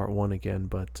listen to Part 1 again.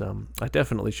 But I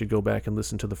definitely should go back and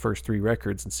listen to the first 3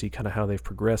 records and see kind of how they've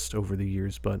progressed over the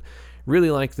years. But really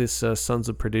like this Sons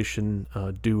of Perdition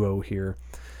duo here.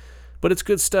 But it's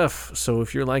good stuff, so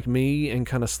if you're like me and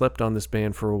kind of slept on this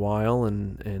band for a while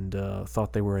and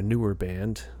thought they were a newer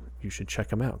band, you should check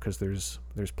them out, because there's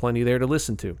plenty there to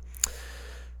listen to.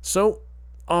 So,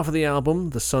 off of the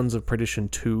album, The Sons of Perdition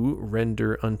 2,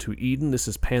 Render Unto Eden, this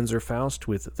is Panzerfaust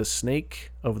with The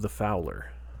Snake of the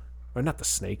Fowler. Or not the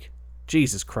snake.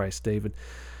 Jesus Christ, David.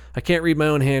 I can't read my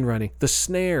own handwriting. The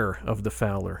Snare of the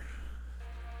Fowler.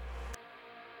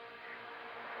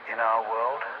 In our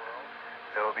world,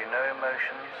 there will be no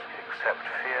emotions except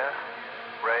fear,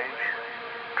 rage,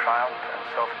 triumph, and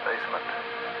self-abasement.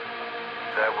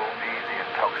 There will be the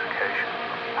intoxication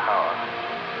of power.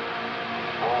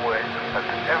 Always, at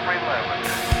every moment,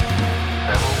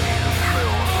 there will be the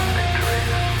thrill of victory,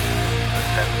 the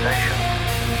sensation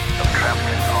of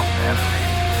trampling on enemy,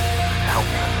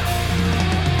 helpless.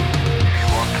 If you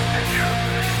want a picture of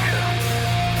the future,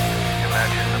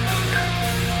 imagine the boot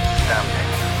stamping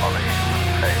on a human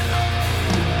face.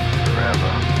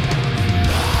 Forever.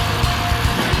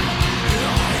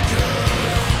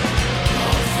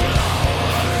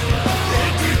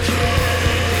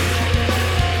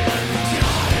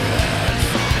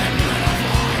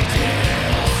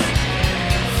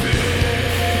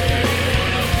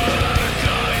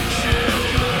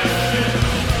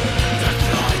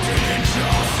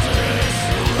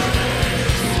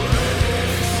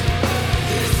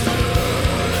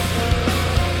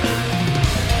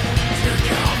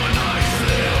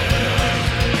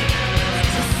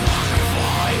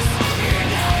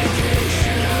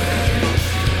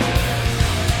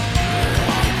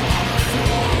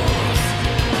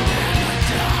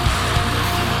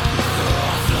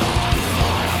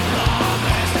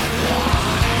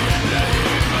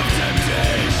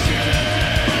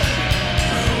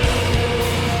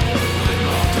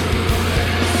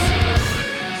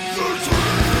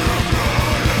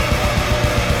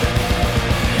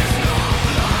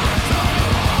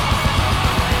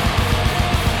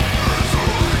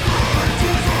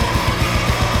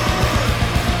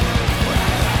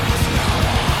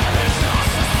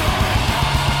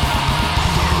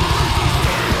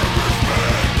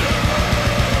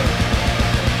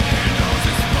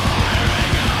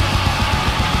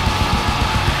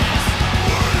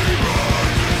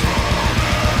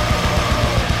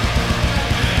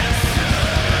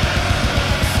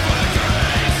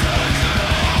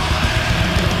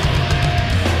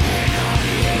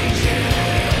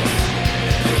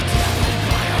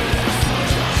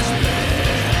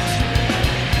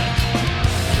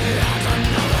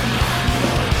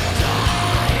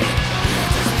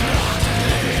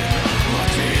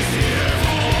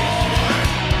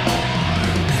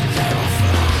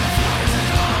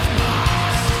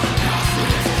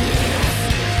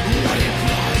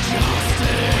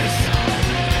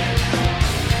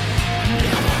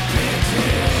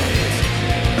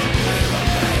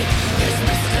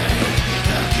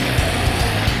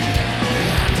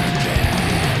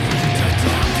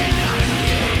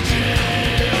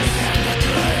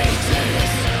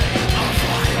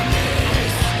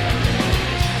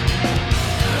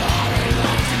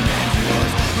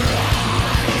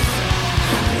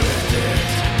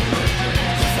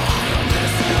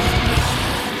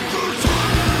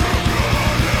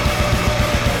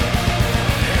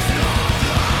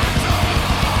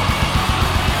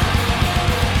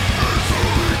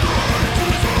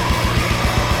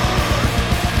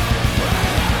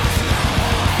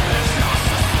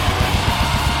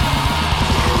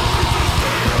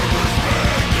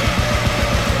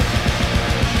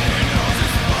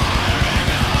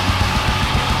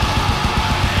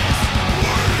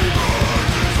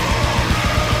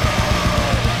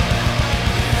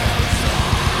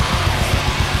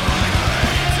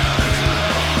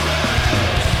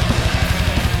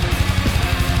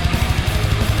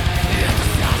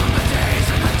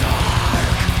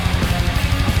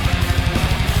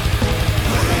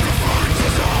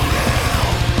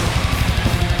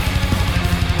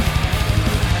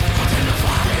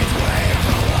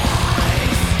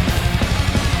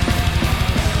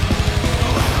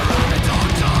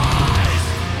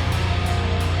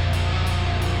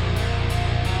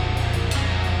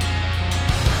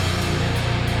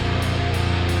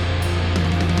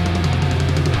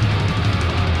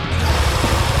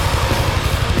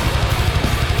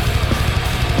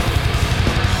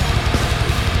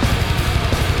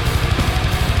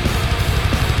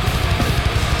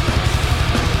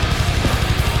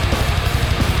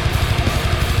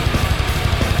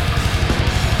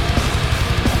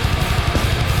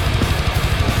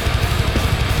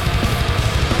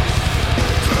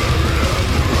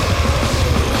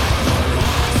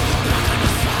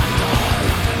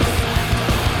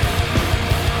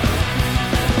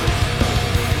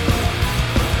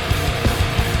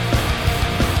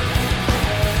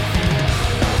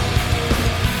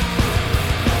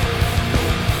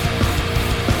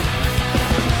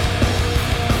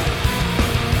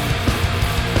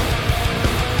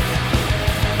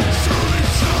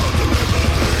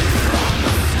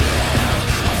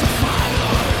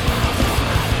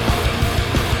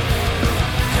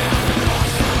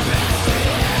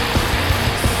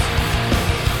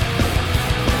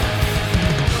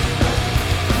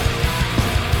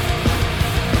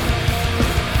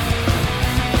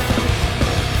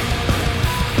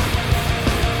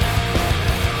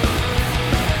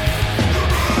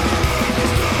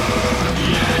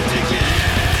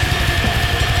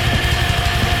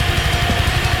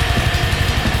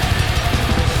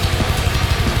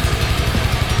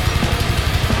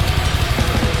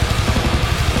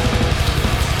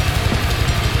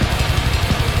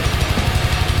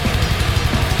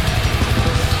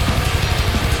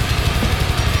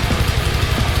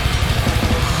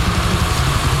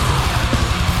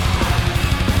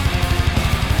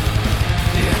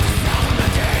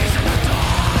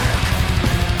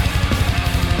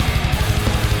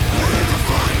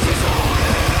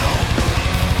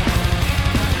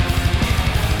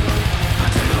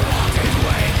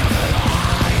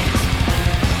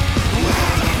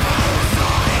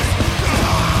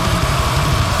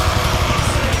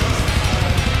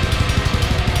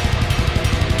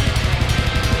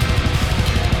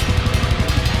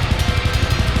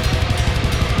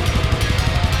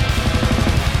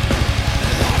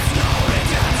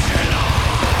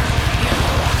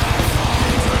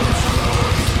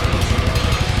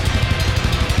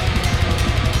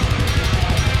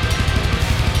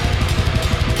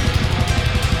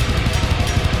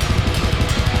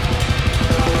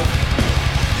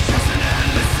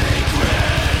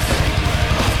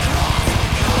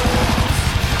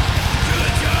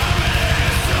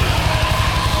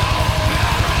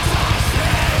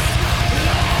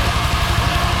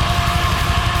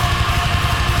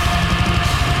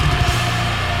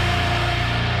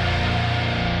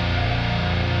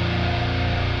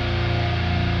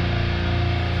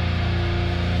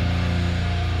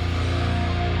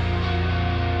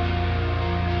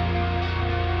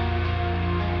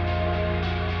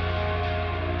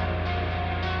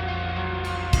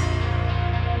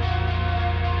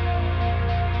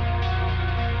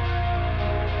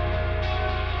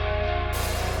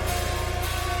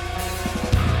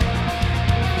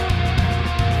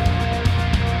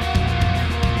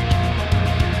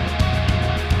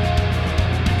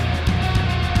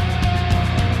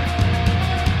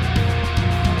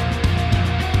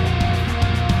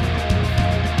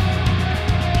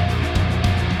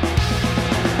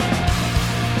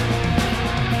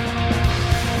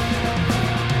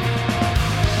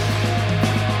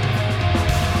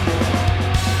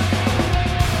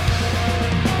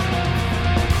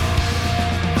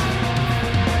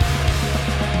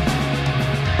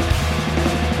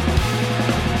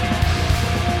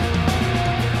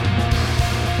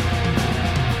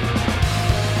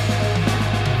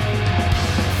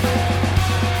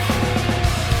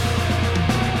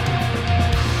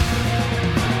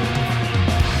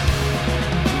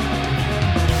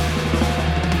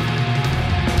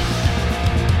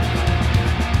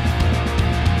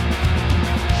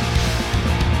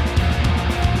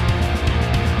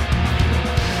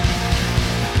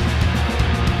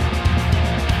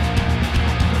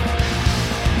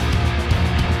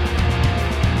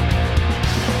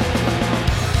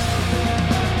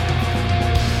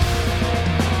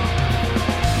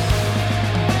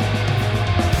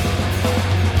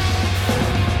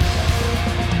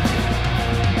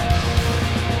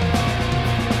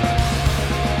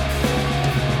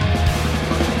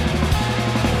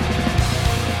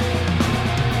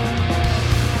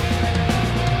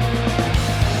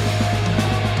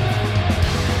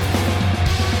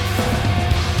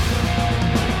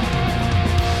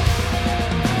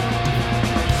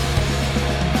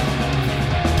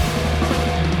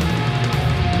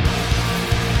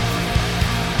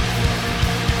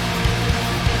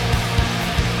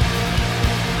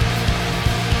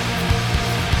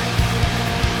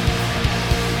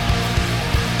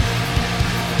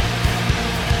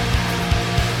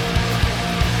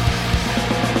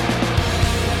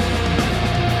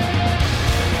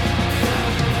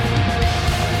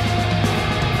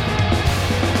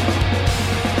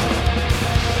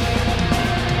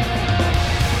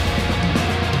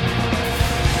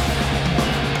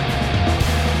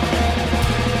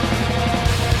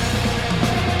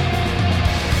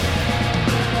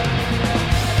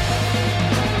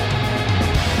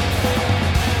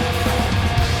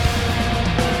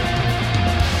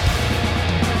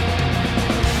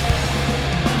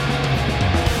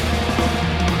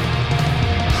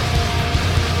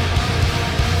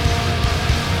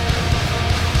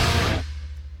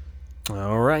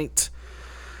 right.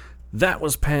 That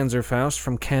was Panzerfaust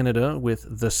from Canada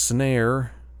with the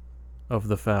Snare of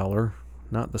the Fowler.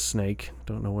 Not the snake.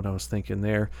 Don't know what I was thinking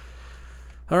there.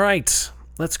 All right.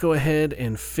 Let's go ahead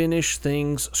and finish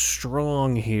things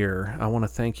strong here. I want to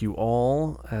thank you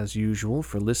all, as usual,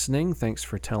 for listening. Thanks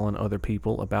for telling other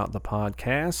people about the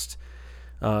podcast.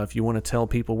 If you want to tell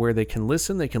people where they can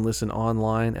listen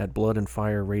online at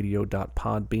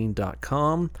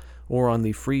bloodandfireradio.podbean.com or on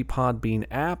the free Podbean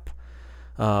app.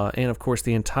 And, of course,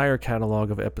 the entire catalog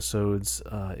of episodes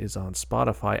is on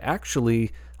Spotify.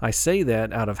 Actually, I say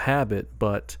that out of habit,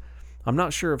 but I'm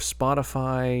not sure if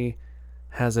Spotify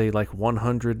has a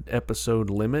 100 episode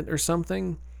limit or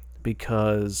something,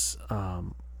 because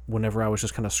whenever I was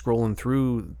just kind of scrolling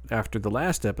through after the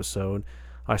last episode,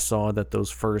 I saw that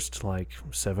those first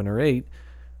 7 or 8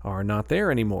 are not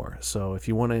there anymore. So if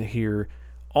you want to hear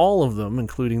all of them,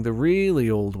 including the really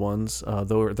old ones,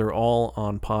 they're all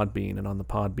on Podbean and on the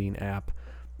Podbean app.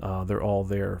 They're all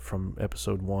there from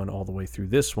episode 1 all the way through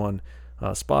this one.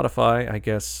 Spotify, I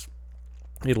guess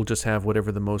it'll just have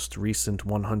whatever the most recent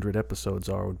 100 episodes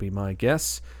are, would be my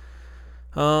guess.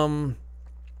 But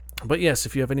yes,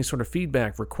 if you have any sort of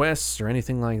feedback, requests, or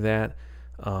anything like that,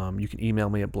 you can email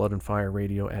me at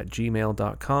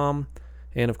bloodandfireradio@gmail.com.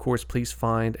 And of course, please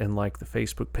find and like the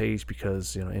Facebook page,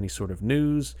 because any sort of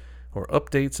news or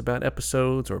updates about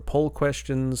episodes or poll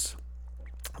questions,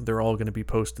 they're all going to be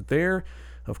posted there.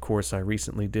 Of course, I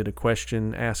recently did a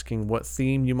question asking what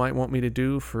theme you might want me to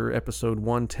do for episode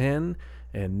 110,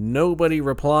 and nobody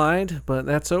replied, but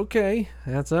that's okay.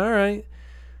 That's all right.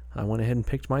 I went ahead and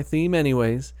picked my theme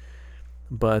anyways.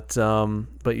 But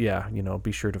yeah,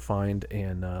 be sure to find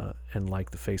and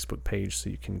like the Facebook page so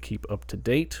you can keep up to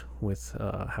date with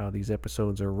how these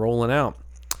episodes are rolling out.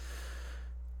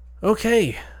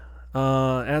 Okay,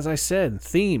 as I said,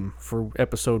 theme for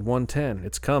episode 110,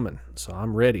 it's coming, so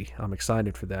I'm ready. I'm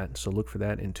excited for that, so look for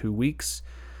that in 2 weeks.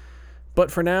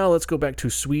 But for now, let's go back to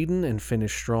Sweden and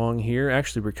finish strong here.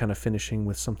 Actually, we're kind of finishing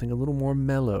with something a little more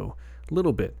mellow, a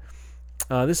little bit.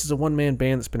 This is a one-man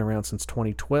band that's been around since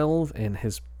 2012 and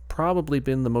has probably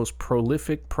been the most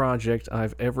prolific project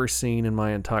I've ever seen in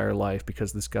my entire life,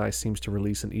 because this guy seems to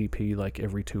release an EP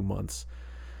every 2 months.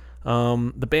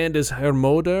 The band is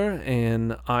Hermóðr,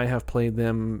 and I have played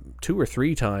them 2 or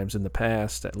 3 times in the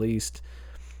past, at least.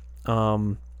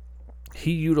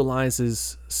 He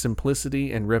utilizes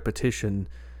simplicity and repetition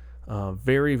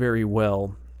very, very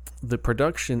well. The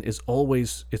production is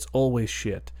always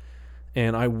shit.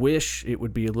 And I wish it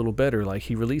would be a little better.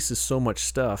 He releases so much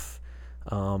stuff,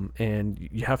 and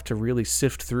you have to really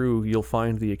sift through. You'll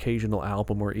find the occasional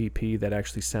album or EP that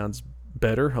actually sounds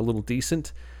better, a little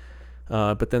decent.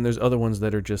 But then there's other ones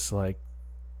that are just you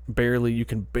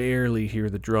can barely hear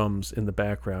the drums in the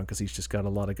background, because he's just got a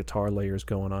lot of guitar layers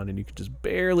going on, and you can just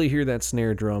barely hear that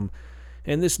snare drum.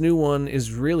 And this new one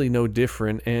is really no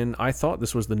different, and I thought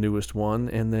this was the newest one,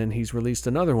 and then he's released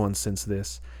another one since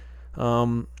this.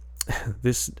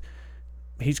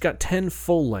 He's got 10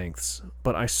 full lengths,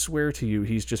 but I swear to you,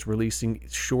 he's just releasing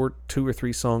short 2 or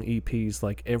 3 song EPs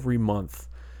every month,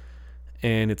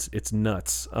 and it's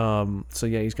nuts. So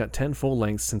yeah, he's got 10 full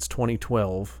lengths since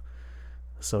 2012,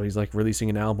 so he's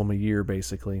releasing an album a year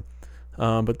basically.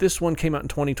 But this one came out in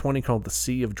 2020 called The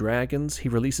Sea of Dragons. He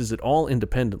releases it all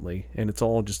independently, and it's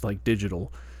all just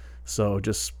digital, so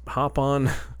just hop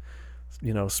on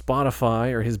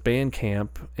Spotify or his Bandcamp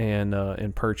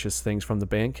and purchase things from the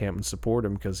Bandcamp and support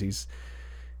him, because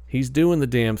he's doing the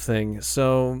damn thing.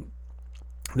 So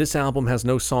this album has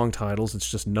no song titles, it's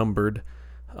just numbered,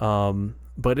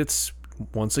 but it's,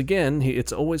 once again,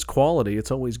 it's always quality, it's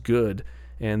always good,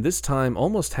 and this time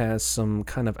almost has some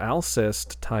kind of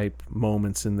Alcest type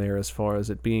moments in there, as far as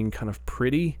it being kind of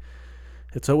pretty.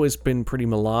 It's always been pretty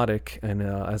melodic, and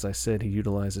as I said, he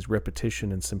utilizes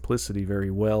repetition and simplicity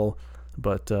very well.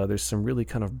 But there's some really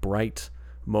kind of bright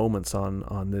moments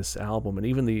on this album, and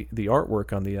even the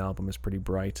artwork on the album is pretty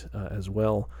bright as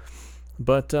well.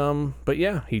 But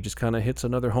yeah, he just kind of hits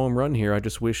another home run here. I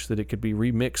just wish that it could be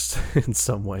remixed in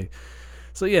some way.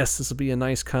 So yes, this will be a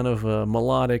nice kind of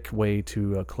melodic way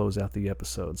to close out the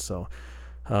episode. So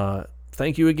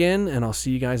thank you again, and I'll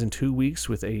see you guys in 2 weeks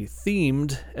with a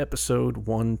themed episode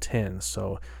 110.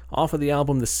 So off of the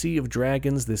album The Sea of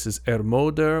Dragons, this is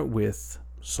Hermóðr with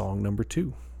song number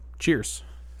 2. Cheers.